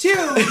that too.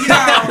 You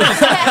know.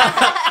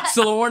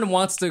 Saloran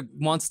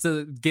wants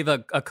to give a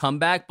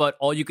comeback, but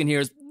all you can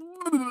hear is...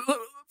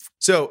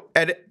 So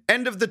at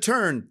end of the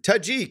turn,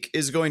 Tajik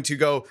is going to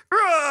go,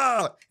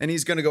 "Rah!" And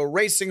he's going to go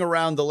racing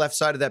around the left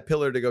side of that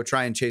pillar to go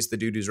try and chase the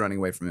dude who's running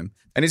away from him.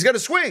 And he's going to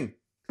swing.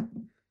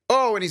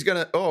 Oh, and he's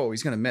going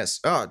to miss.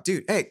 Oh,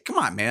 dude, hey, come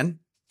on, man.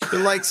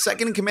 You're like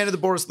second in command of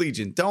the Boros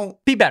Legion.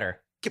 Don't Be better.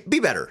 be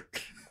better.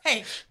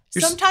 Hey,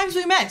 sometimes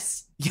we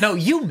miss. No,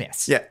 you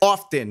miss. Yeah,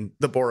 often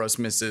the Boros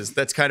misses.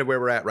 That's kind of where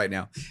we're at right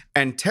now.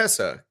 And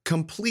Tessa,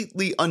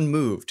 completely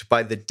unmoved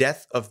by the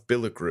death of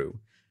Billigru,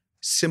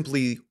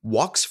 simply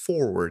walks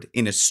forward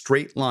in a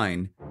straight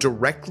line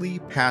directly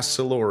past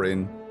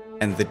Saloran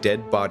and the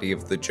dead body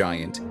of the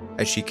giant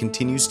as she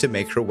continues to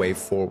make her way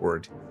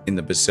forward in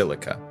the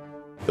basilica.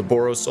 The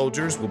Boros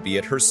soldiers will be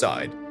at her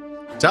side.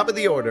 Top of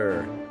the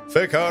order,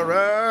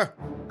 Fikara.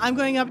 I'm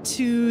going up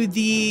to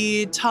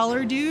the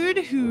taller dude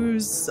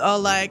who's all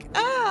like,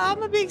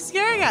 I'm a big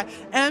scary guy.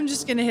 And I'm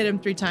just going to hit him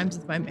 3 times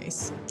with my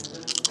mace.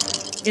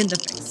 In the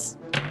face.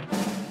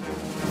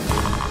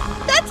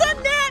 That's a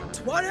net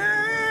 20!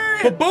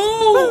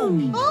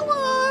 Boom!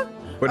 Holla!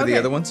 What are the Okay.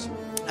 other ones?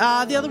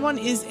 The other one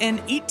is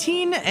an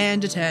 18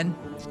 and a 10.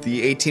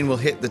 The 18 will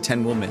hit, the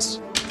 10 will miss.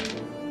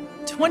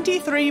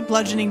 23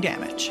 bludgeoning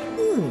damage.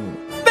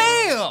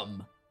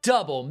 Bam!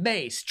 Double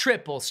mace,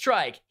 triple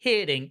strike,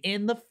 hitting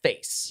in the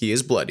face. He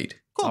is bloodied.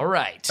 All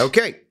right.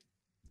 Okay,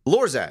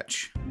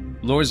 Lorzach.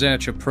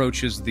 Lorzach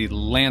approaches the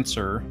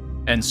Lancer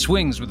and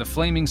swings with a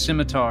flaming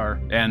scimitar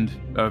and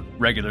a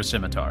regular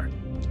scimitar.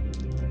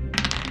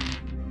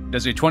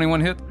 Does a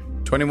 21 hit?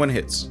 21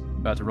 hits.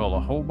 About to roll a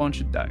whole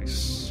bunch of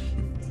dice.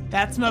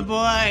 That's my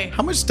boy.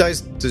 How much dice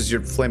does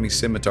your flaming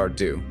scimitar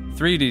do?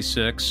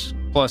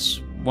 3d6 plus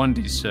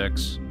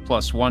 1d6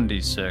 plus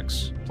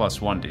 1d6 plus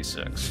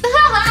 1d6.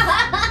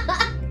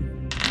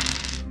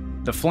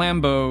 The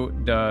flambeau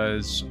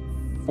does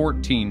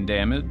 14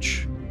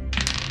 damage.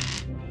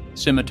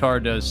 Scimitar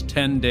does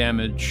 10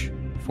 damage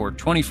for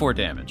 24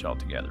 damage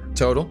altogether.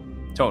 Total?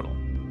 Total.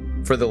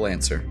 For the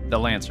Lancer. The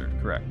Lancer,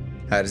 correct.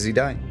 How does he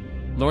die?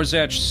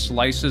 Lorzach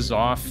slices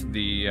off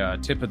the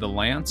tip of the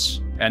lance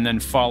and then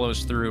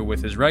follows through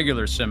with his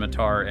regular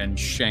scimitar and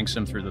shanks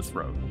him through the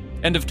throat.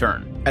 End of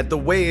turn. At the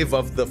wave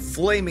of the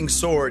flaming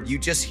sword, you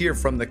just hear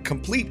from the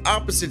complete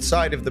opposite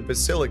side of the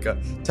basilica,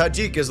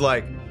 Tajik is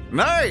like,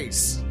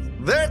 "Nice!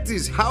 That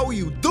is how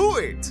you do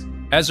it!"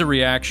 As a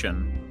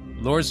reaction,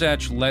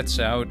 Lorzach lets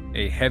out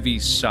a heavy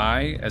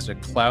sigh as a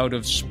cloud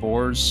of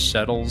spores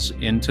settles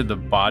into the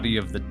body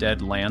of the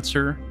dead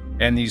Lancer,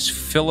 and these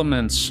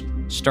filaments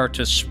start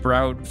to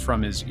sprout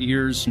from his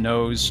ears,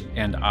 nose,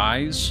 and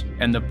eyes,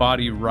 and the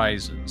body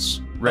rises,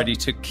 ready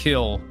to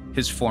kill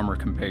his former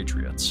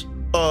compatriots.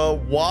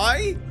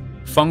 Why?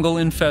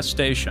 Fungal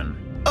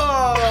infestation.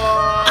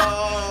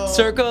 Oh!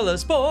 Circle of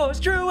spores,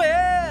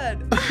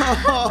 druid!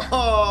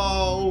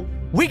 Oh!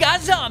 We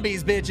got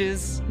zombies,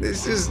 bitches!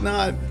 This is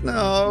not,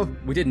 no.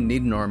 We didn't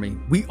need an army.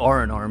 We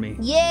are an army.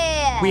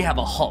 Yeah. We have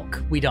a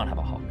Hulk. We don't have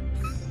a Hulk.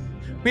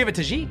 We have a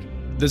Tajik.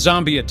 The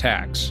zombie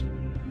attacks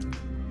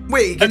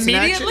Wait, he gets an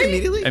action Immediately?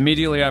 immediately?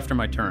 immediately after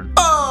my turn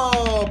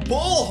Oh,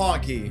 bull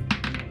honky.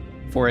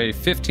 for a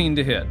 15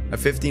 to hit. A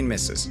 15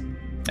 misses.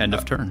 End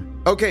of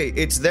turn. Okay,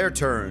 it's their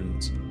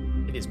turns.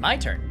 It is my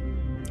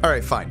turn. All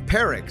right, fine.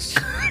 Perix.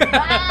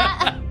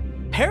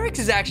 Perix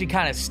is actually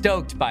kind of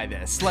stoked by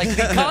this. Like,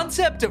 the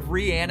concept of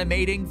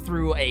reanimating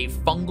through a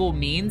fungal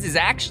means is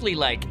actually,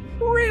 like,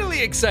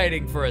 really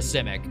exciting for a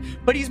Simic.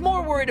 But he's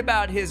more worried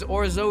about his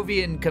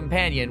Orzovian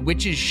companion,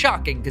 which is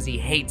shocking because he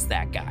hates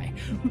that guy.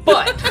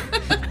 But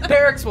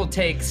Perix will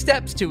take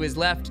steps to his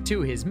left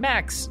to his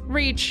max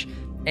reach,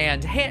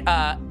 and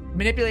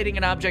manipulating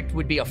an object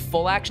would be a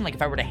full action. Like,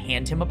 if I were to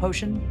hand him a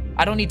potion,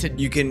 I don't need to...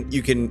 You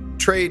can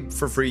trade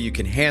for free. You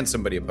can hand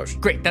somebody a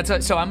potion. Great.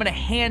 So I'm going to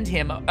hand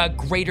him a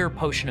greater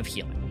potion of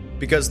healing.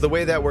 Because the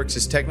way that works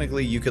is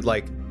technically you could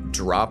like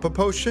drop a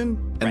potion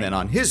and Right. then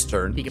on his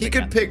turn he pick it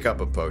could up. pick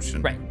up a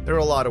potion. Right. There are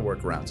a lot of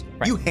workarounds.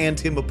 Right. You hand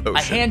him a potion.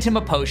 I hand him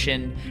a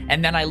potion,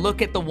 and then I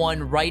look at the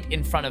one right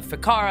in front of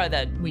Fikara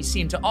that we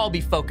seem to all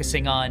be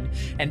focusing on,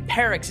 and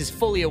Perix is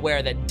fully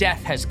aware that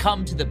death has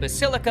come to the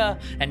Basilica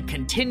and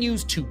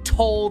continues to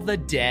toll the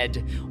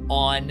dead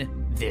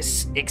on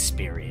this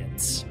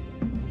experience.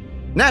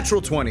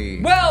 Natural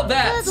 20. Well,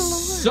 that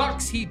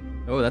sucks. He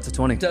Oh, that's a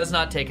 20. does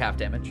not take half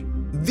damage.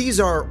 These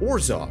are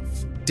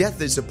Orzhov. Death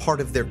is a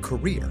part of their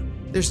career.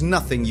 There's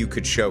nothing you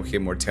could show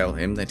him or tell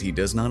him that he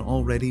does not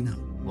already know.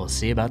 We'll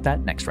see about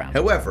that next round.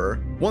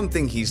 However, one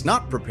thing he's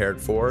not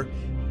prepared for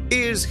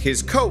is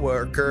his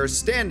coworker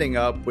standing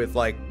up with,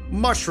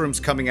 mushrooms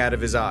coming out of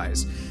his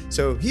eyes.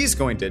 So he's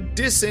going to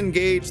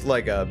disengage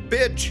like a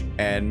bitch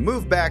and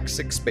move back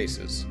 6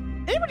 spaces.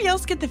 Anybody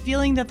else get the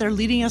feeling that they're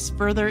leading us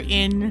further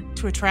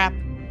into a trap?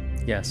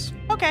 Yes.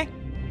 Okay.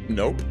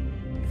 Nope.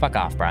 Fuck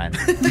off, Brian.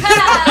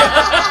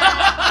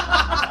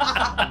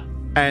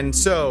 And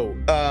so,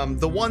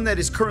 the one that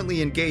is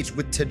currently engaged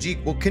with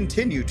Tajik will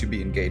continue to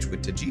be engaged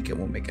with Tajik and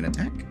will make an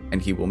attack.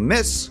 And he will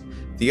miss.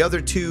 The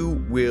other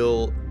 2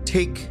 will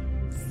take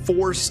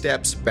 4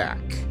 steps back.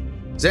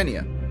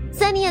 Xenia.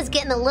 Xenia's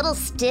getting a little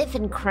stiff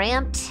and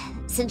cramped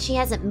since she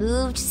hasn't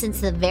moved since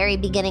the very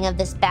beginning of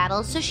this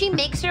battle, so she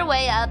makes her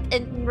way up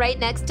and right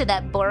next to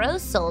that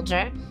Boros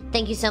soldier.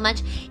 Thank you so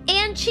much.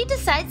 And she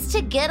decides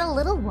to get a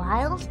little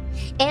wild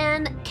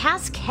and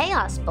cast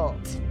Chaos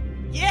Bolt.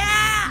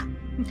 Yeah!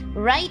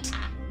 Right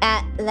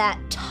at that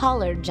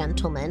taller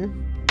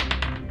gentleman.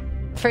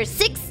 For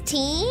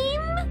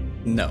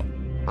 16? No.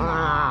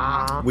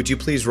 Aww. Would you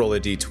please roll a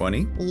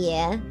d20?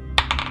 Yeah.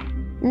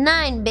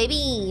 9,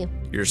 baby.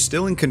 You're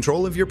still in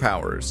control of your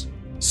powers.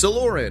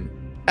 Saloran,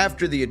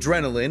 after the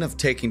adrenaline of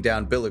taking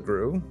down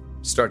Billigru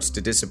starts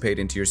to dissipate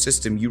into your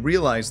system, you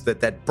realize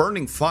that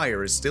burning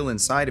fire is still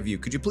inside of you.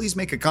 Could you please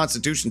make a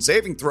Constitution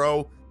saving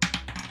throw?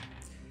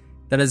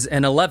 That is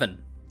an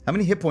 11. How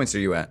many hit points are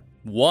you at?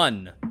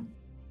 1.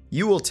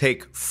 You will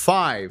take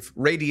 5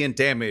 radiant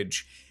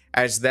damage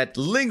as that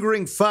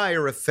lingering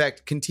fire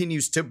effect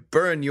continues to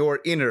burn your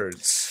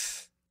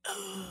innards.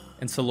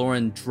 And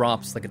Saloran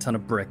drops like a ton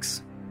of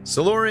bricks.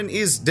 Saloran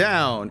is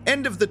down.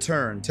 End of the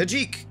turn.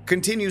 Tajik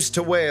continues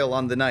to wail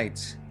on the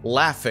knight,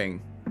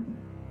 laughing.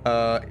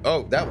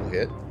 Oh, that will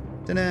hit.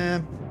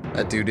 Ta-da.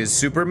 That dude is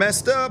super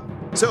messed up.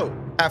 So,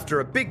 after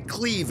a big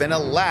cleave and a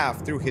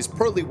laugh through his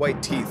pearly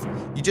white teeth,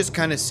 you just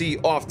kind of see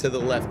off to the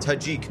left,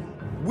 Tajik,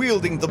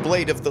 wielding the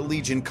blade of the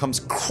Legion, comes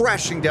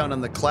crashing down on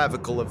the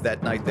clavicle of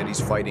that knight that he's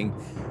fighting.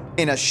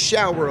 In a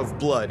shower of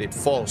blood, it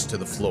falls to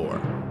the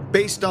floor.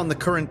 Based on the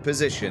current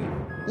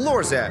position,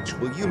 Lorzach,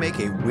 will you make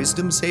a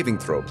wisdom saving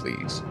throw,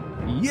 please?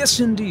 Yes,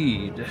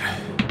 indeed.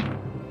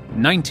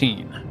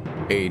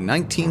 19. A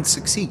 19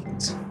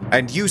 succeeds.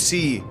 And you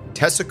see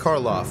Tessa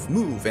Karloff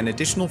move an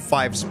additional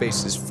 5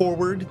 spaces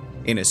forward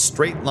in a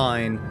straight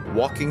line,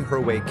 walking her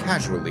way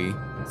casually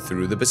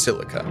through the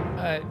basilica.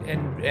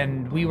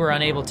 And we were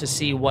unable to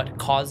see what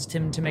caused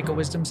him to make a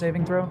wisdom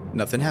saving throw?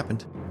 Nothing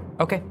happened.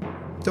 Okay.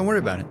 Don't worry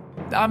about it.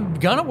 I'm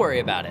gonna worry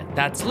about it.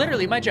 That's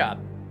literally my job.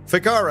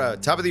 Fikara,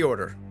 top of the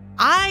order.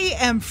 I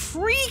am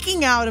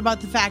freaking out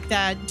about the fact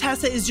that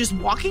Tessa is just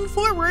walking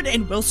forward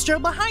and we're still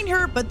behind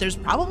her, but there's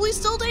probably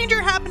still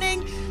danger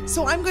happening.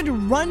 So I'm going to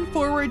run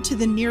forward to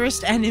the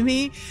nearest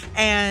enemy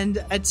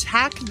and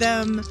attack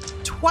them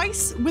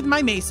twice with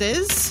my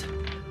maces.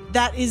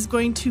 That is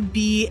going to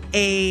be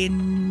a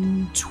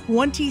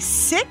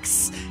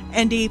 26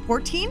 and a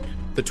 14.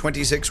 The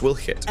 26 will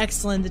hit.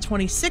 Excellent. The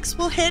 26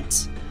 will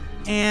hit.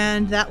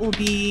 And that will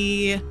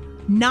be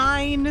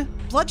 9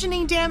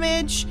 bludgeoning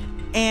damage.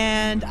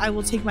 And I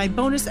will take my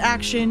bonus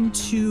action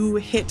to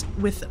hit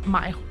with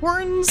my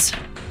horns,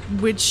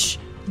 which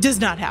does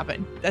not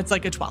happen. That's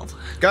like a 12.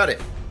 Got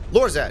it.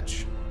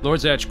 Lorzach.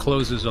 Lorzach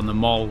closes on the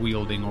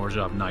maul-wielding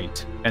Orzhov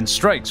knight and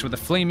strikes with a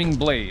flaming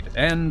blade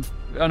and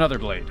another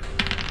blade.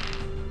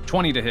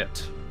 20 to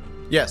hit.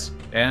 Yes.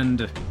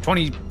 And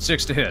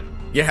 26 to hit.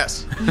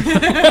 Yes.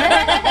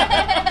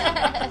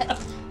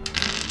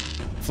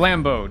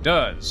 Flambeau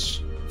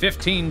does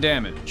 15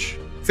 damage.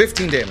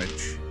 15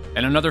 damage.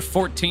 And another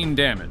 14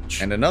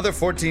 damage. And another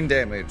 14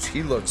 damage.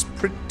 He looks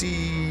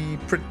pretty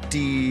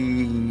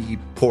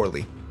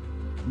poorly.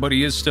 But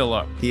he is still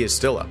up. He is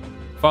still up.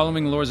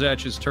 Following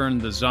Lorzach's turn,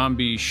 the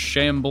zombie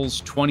shambles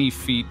 20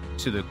 feet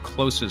to the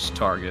closest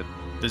target.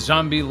 The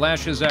zombie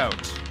lashes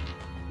out.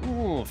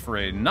 Ooh, for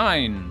a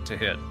 9 to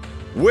hit.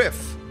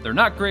 Whiff. They're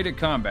not great at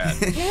combat.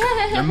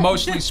 They're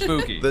mostly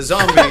spooky. The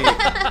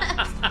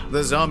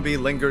zombie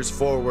lingers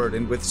forward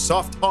and with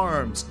soft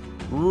arms,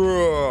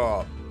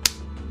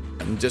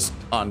 and just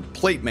on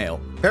plate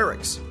mail.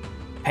 Perix.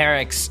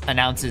 Perix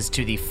announces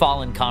to the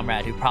fallen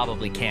comrade who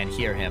probably can't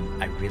hear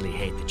him, I really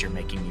hate that you're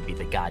making me be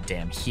the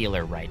goddamn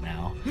healer right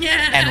now.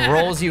 And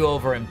rolls you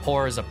over and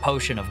pours a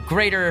potion of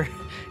greater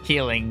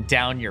healing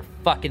down your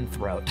fucking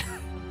throat.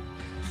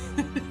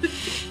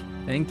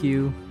 Thank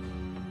you.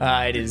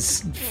 It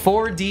is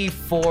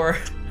 4d4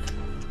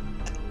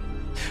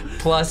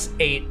 plus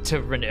 8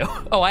 to renew.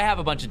 Oh, I have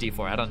a bunch of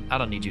d4. I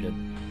don't need you to.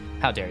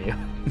 How dare you?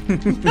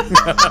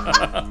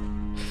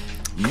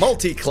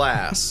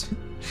 Multi-class.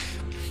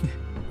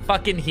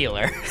 Fucking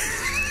healer.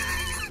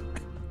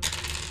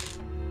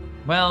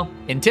 Well,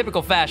 in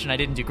typical fashion, I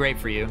didn't do great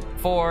for you.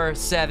 4,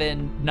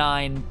 7,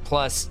 9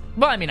 plus.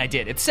 Well, I mean, I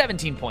did. It's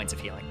 17 points of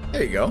healing.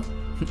 There you go.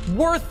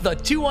 Worth the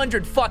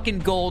 200 fucking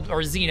gold or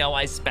Xeno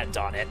I spent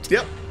on it.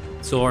 Yep.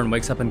 Saloran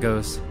wakes up and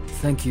goes,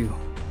 "Thank you,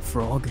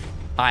 frog."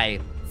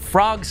 I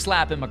frog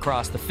slap him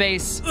across the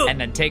face, and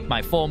then take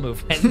my full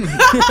movement.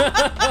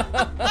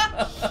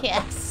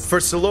 Yes. For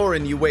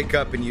Saloran, you wake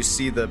up and you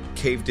see the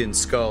caved-in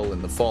skull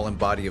and the fallen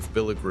body of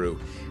Billigru.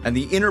 And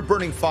the inner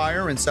burning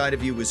fire inside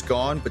of you is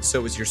gone, but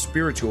so is your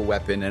spiritual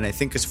weapon. And I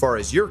think as far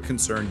as you're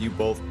concerned, you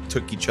both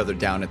took each other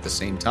down at the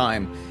same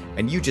time.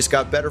 And you just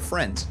got better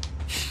friends.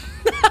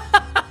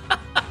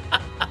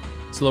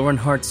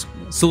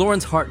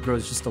 Saloran's heart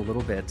grows just a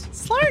little bit.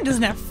 Sloran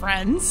doesn't have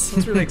friends. I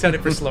was really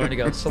excited for Saloran to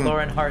go.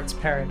 Saloran Hart's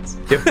parents.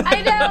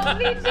 I know,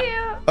 me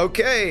too.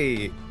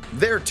 Okay,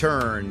 their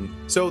turn.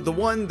 So the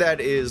one that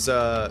is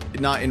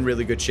not in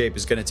really good shape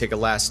is going to take a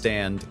last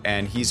stand,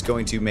 and he's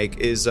going to make...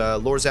 Is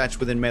Lorzach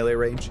within melee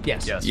range?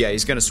 Yes. Yeah,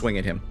 he's going to swing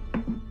at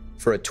him.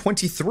 For a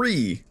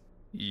 23.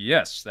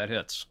 Yes, that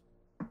hits.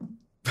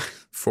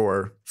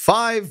 For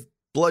 5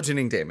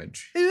 bludgeoning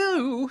damage.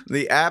 Ooh.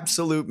 The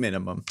absolute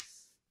minimum.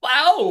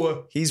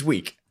 Wow. He's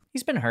weak.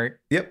 He's been hurt.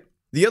 Yep.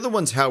 The other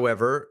ones,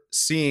 however,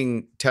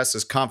 seeing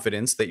Tessa's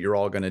confidence that you're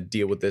all going to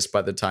deal with this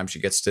by the time she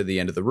gets to the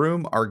end of the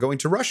room, are going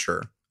to rush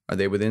her. Are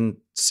they within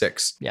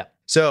 6? Yeah.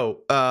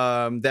 So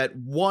that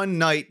one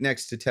knight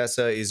next to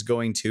Tessa is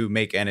going to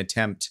make an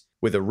attempt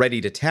with a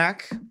readied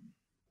attack.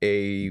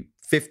 A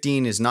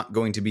 15 is not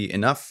going to be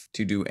enough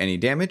to do any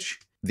damage.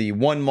 The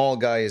one Maul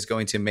guy is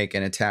going to make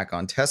an attack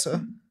on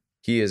Tessa.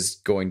 He is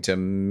going to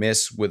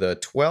miss with a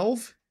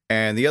 12.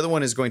 And the other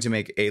one is going to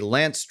make a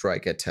lance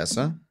strike at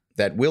Tessa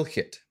that will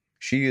hit.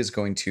 She is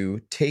going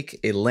to take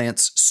a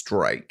lance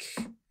strike,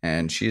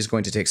 and she is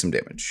going to take some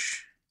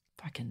damage.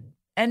 Fucking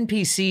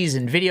NPCs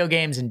in video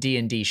games and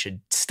D&D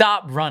should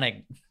stop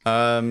running.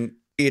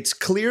 It's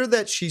clear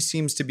that she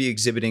seems to be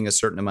exhibiting a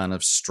certain amount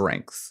of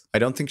strength. I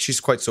don't think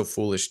she's quite so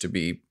foolish to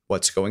be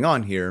what's going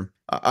on here.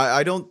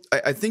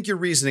 I think you're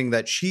reasoning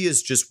that she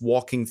is just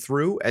walking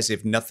through as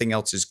if nothing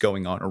else is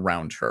going on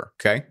around her,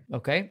 okay?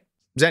 Okay.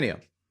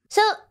 Xenia.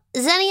 So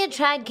Xenia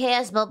tried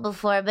Chaos Bolt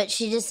before, but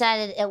she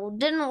decided it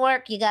didn't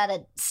work. You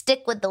gotta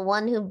stick with the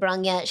one who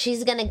brung you.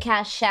 She's gonna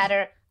cast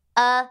Shatter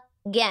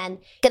again.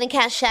 Gonna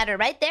cast Shatter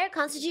right there.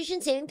 Constitution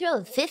saving throw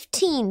of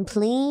 15,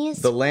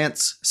 please. The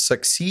lance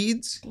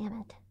succeeds.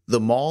 Damn it.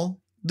 The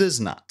maul does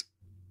not.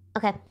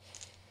 Okay.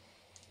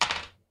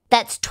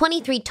 That's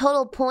 23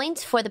 total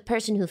points for the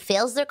person who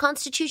fails their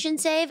Constitution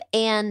save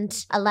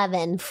and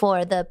 11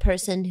 for the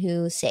person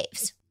who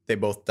saves. They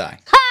both die.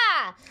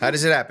 Ha! How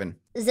does it happen?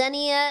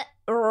 Xenia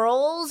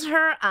rolls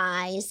her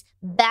eyes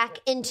back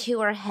into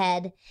her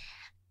head,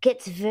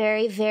 gets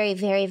very, very,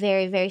 very,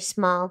 very, very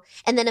small,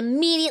 and then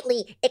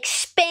immediately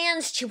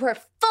expands to her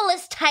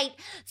fullest height,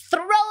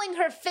 throwing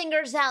her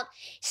fingers out,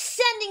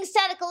 sending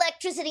static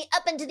electricity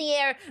up into the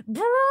air,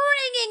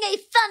 bringing a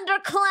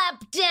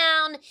thunderclap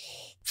down,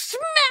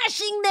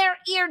 smashing their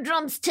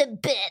eardrums to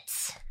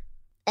bits.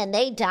 And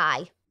they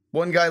die.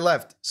 One guy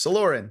left.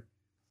 Saloran.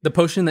 The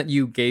potion that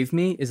you gave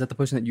me, is that the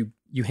potion that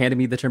you handed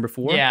me the turn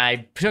before? Yeah,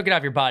 I took it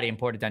off your body and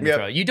poured it down your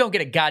throat. You don't get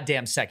a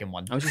goddamn second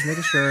one. I was just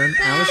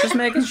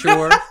making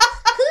sure.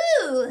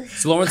 Ooh.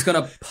 Saloran's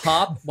gonna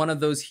pop one of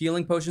those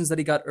healing potions that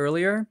he got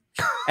earlier,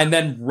 and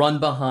then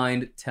run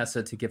behind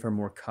Tessa to give her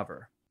more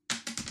cover.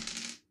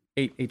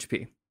 8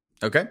 HP.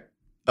 Okay.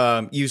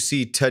 You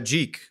see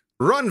Tajik.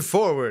 Run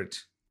forward.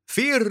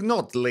 Fear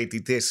not, Lady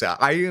Tessa.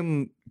 I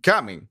am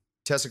coming.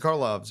 Tessa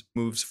Karlov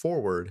moves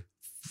forward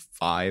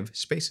 5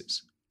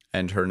 spaces,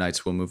 and her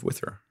knights will move with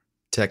her.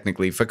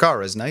 Technically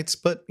Fakara's knights,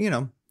 but, you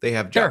know, they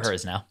have jobs. They're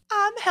hers now.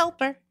 I'm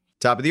helper.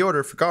 Top of the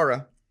order,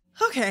 Fakara.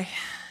 Okay.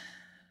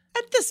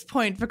 At this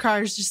point,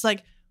 Vakara's just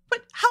like,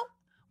 how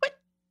is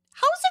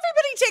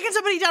everybody taking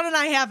somebody down and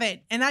I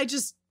haven't? And I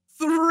just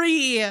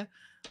 3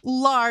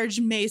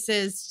 large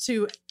maces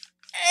to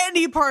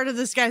any part of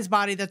this guy's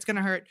body that's going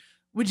to hurt,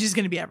 which is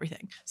going to be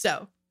everything.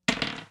 So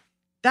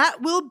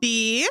that will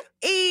be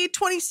a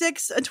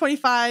 26, a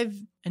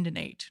 25, and an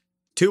 8.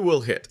 2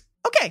 will hit.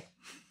 Okay.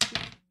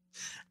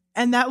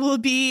 And that will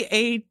be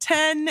a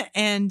 10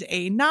 and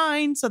a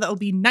 9, so that will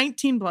be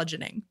 19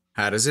 bludgeoning.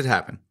 How does it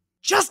happen?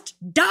 Just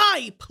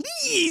die,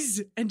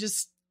 please! And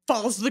just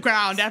falls to the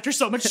ground after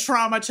so much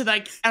trauma to,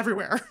 like,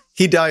 everywhere.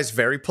 He dies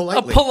very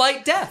politely. A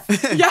polite death.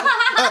 Yeah.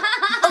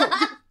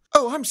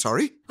 Oh, I'm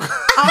sorry.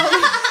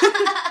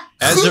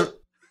 As a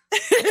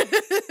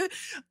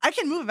I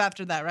can move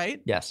after that,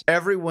 right? Yes.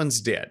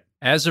 Everyone's dead.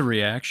 as a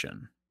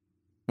reaction,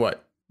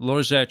 What?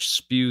 Lorzach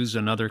spews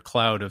another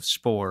cloud of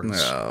spores.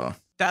 No.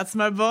 That's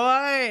my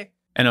boy.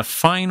 And a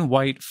fine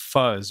white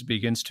fuzz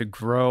begins to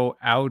grow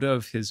out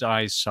of his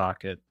eye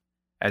socket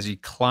as he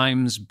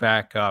climbs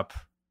back up,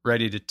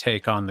 ready to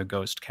take on the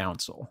Ghost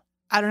Council.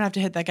 I don't have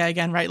to hit that guy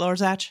again, right,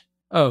 Lorzach?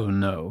 Oh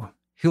no,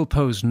 he'll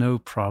pose no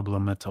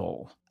problem at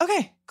all.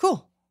 Okay,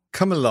 cool.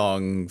 Come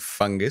along,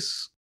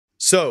 fungus.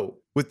 So,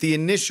 with the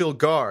initial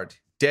guard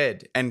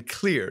dead and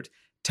cleared,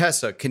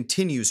 Tessa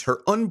continues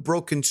her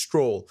unbroken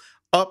stroll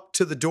up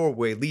to the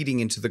doorway leading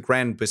into the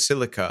Grand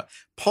Basilica,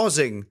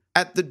 pausing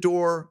at the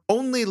door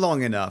only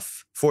long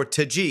enough for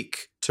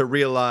Tajik to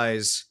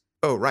realize,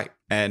 oh, right,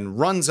 and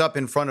runs up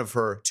in front of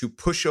her to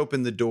push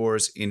open the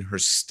doors in her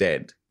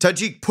stead.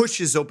 Tajik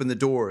pushes open the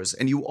doors,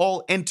 and you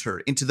all enter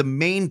into the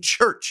main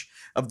church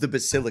of the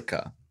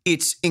basilica.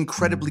 It's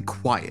incredibly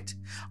quiet.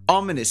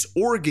 Ominous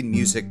organ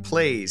music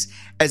plays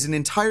as an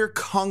entire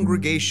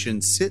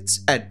congregation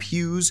sits at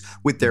pews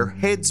with their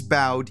heads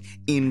bowed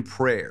in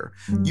prayer.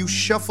 You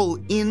shuffle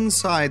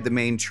inside the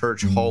main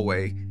church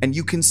hallway, and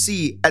you can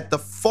see at the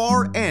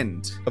far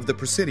end of the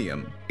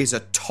proscenium is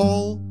a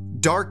tall,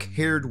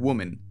 dark-haired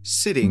woman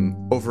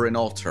sitting over an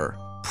altar,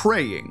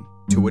 praying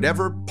to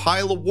whatever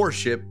pile of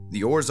worship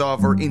the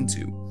Orzhov are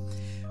into.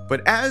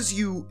 But as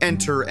you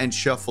enter and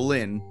shuffle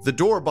in, the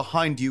door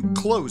behind you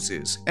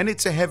closes, and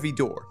it's a heavy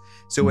door,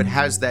 so it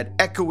has that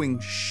echoing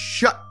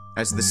shut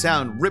as the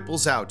sound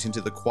ripples out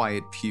into the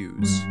quiet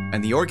pews.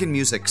 And the organ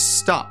music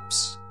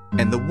stops,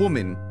 and the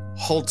woman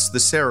halts the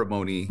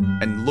ceremony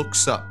and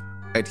looks up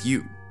at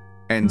you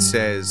and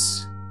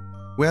says,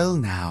 "Well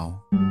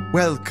now,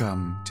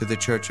 welcome to the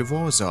Church of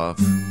Orzhov.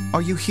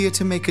 Are you here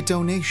to make a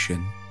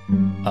donation?"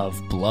 Of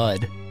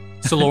blood.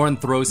 Saloran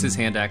throws his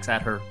hand axe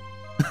at her.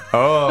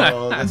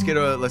 Oh, let's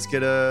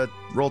get a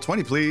roll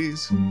 20,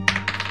 please.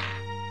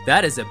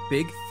 That is a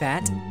big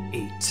fat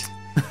 8.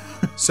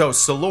 So,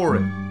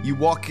 Saloran, you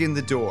walk in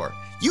the door.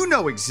 You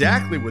know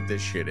exactly what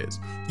this shit is.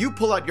 You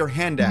pull out your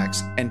hand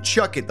axe and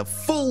chuck it the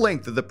full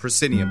length of the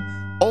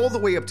proscenium, all the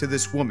way up to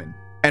this woman.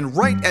 And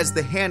right as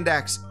the hand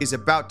axe is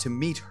about to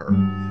meet her,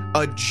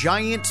 a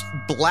giant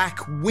black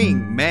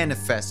wing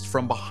manifests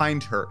from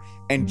behind her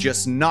and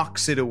just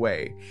knocks it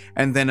away.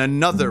 And then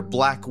another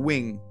black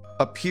wing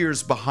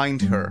appears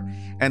behind her,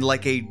 and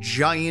like a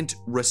giant,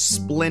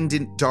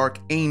 resplendent dark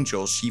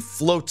angel, she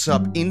floats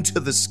up into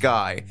the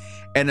sky,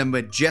 and a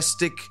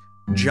majestic,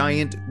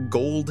 giant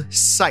gold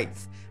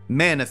scythe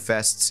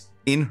manifests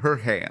in her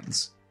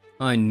hands.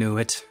 I knew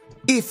it.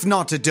 If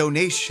not a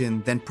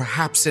donation, then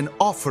perhaps an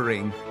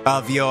offering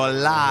of your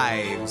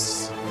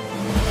lives.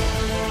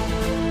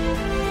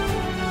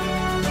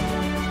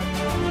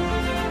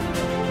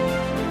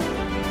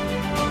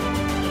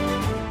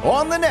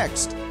 On the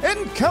next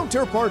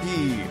Encounter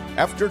Party!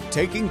 After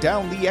taking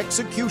down the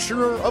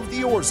executioner of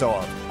the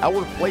Orzhov,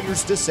 our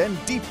players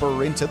descend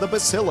deeper into the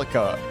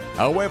Basilica.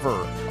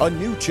 However, a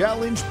new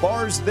challenge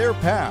bars their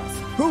path.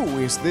 Who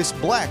is this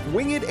black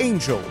winged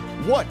angel?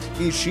 What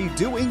is she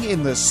doing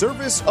in the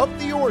service of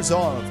the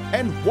Orzhov?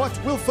 And what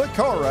will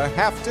Fakara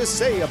have to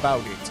say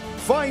about it?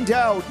 Find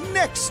out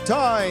next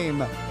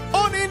time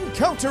on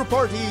Encounter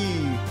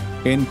Party!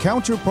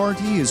 Encounter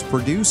Party is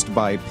produced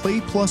by Play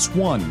Plus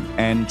One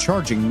and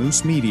Charging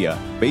Moose Media,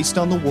 based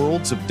on the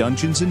worlds of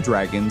Dungeons &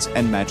 Dragons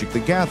and Magic the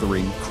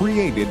Gathering,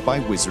 created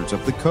by Wizards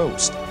of the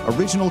Coast.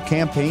 Original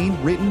campaign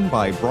written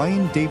by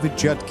Brian David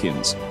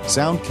Judkins.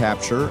 Sound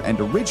capture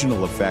and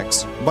original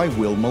effects by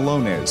Will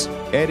Malones.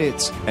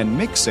 Edits and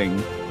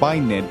mixing by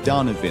Ned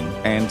Donovan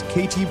and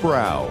Katie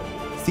Brow.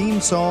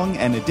 Theme song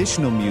and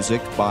additional music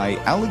by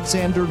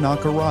Alexander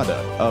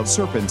Nakarada of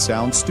Serpent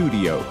Sound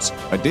Studios.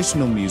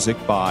 Additional music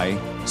by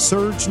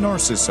Serge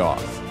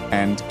Narcissoff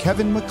and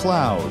Kevin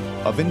MacLeod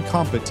of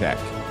Incompetech.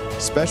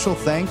 Special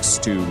thanks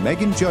to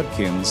Megan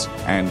Judkins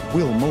and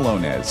Will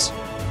Malones.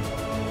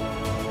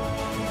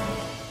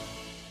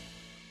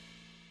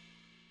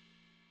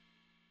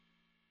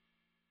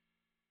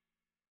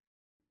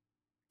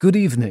 Good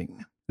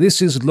evening. This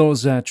is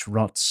Lorzach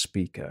Rot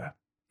Speaker.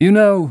 You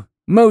know,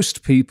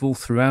 most people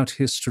throughout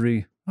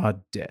history are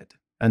dead,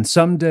 and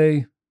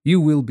someday you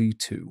will be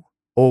too.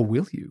 Or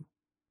will you?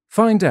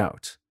 Find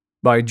out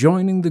by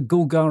joining the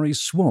Golgari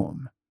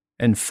Swarm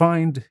and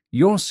find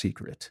your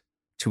secret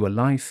to a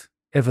life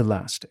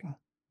everlasting.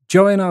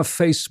 Join our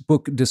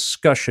Facebook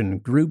discussion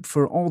group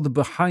for all the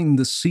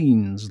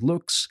behind-the-scenes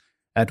looks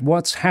at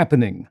what's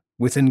happening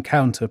with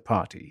Encounter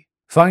Party.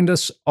 Find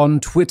us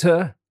on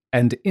Twitter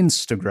and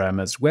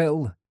Instagram as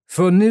well.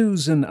 For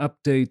news and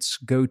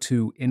updates, go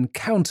to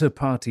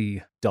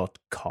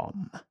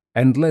encounterparty.com.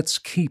 And let's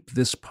keep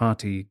this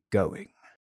party going.